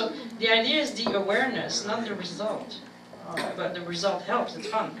happen. So the idea is the awareness, not the result. But the result helps, it's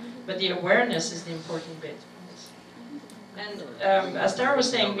fun. But the awareness is the important bit. And as Tara was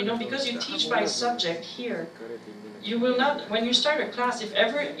saying, because you teach by subject here, you will not, when you start a class, if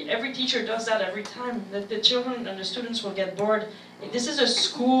every teacher does that every time, the children and the students will get bored. This is a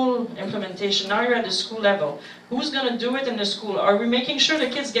school implementation. Now you're at the school level. Who's going to do it in the school? Are we making sure the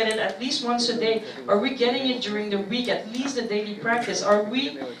kids get it at least once a day? Are we getting it during the week, at least the daily practice? Are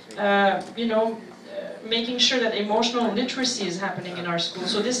we, making sure that emotional literacy is happening in our school?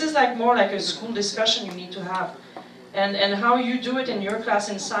 So this is more like a school discussion you need to have. And how you do it in your class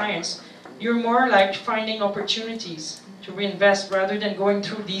in science, you're more like finding opportunities to reinvest rather than going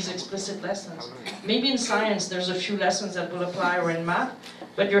through these explicit lessons. Maybe in science there's a few lessons that will apply, or in math,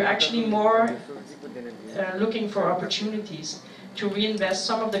 but you're actually more looking for opportunities to reinvest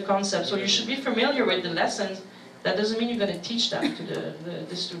some of the concepts. So you should be familiar with the lessons. That doesn't mean you're going to teach that to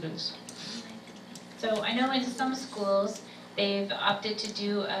the students. So I know in some schools they've opted to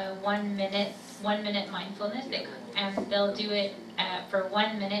do a 1 minute mindfulness, and they'll do it for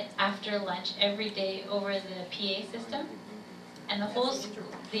 1 minute after lunch every day over the PA system, and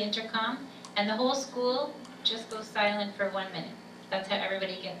the intercom, and the whole school just goes silent for 1 minute. That's how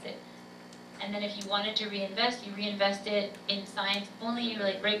everybody gets it. And then if you wanted to reinvest, you reinvest it in science only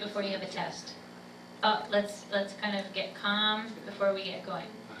right before you have a test. Let's kind of get calm before we get going.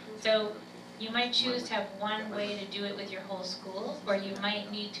 So you might choose to have one way to do it with your whole school, or you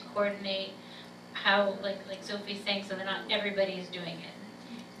might need to coordinate how, like Sophie's saying, so that not everybody is doing it.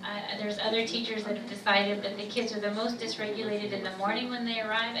 There's other teachers that have decided that the kids are the most dysregulated in the morning when they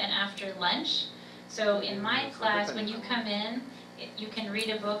arrive and after lunch. So in my class, when you come in, you can read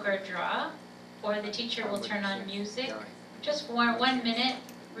a book or draw, or the teacher will turn on music. Just for 1 minute,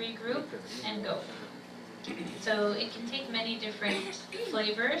 regroup, and go. So it can take many different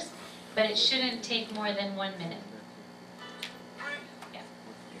flavors, but it shouldn't take more than 1 minute.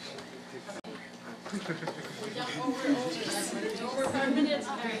 Over 5 minutes.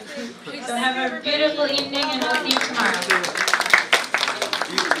 So have a beautiful evening, and we'll see you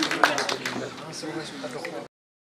tomorrow.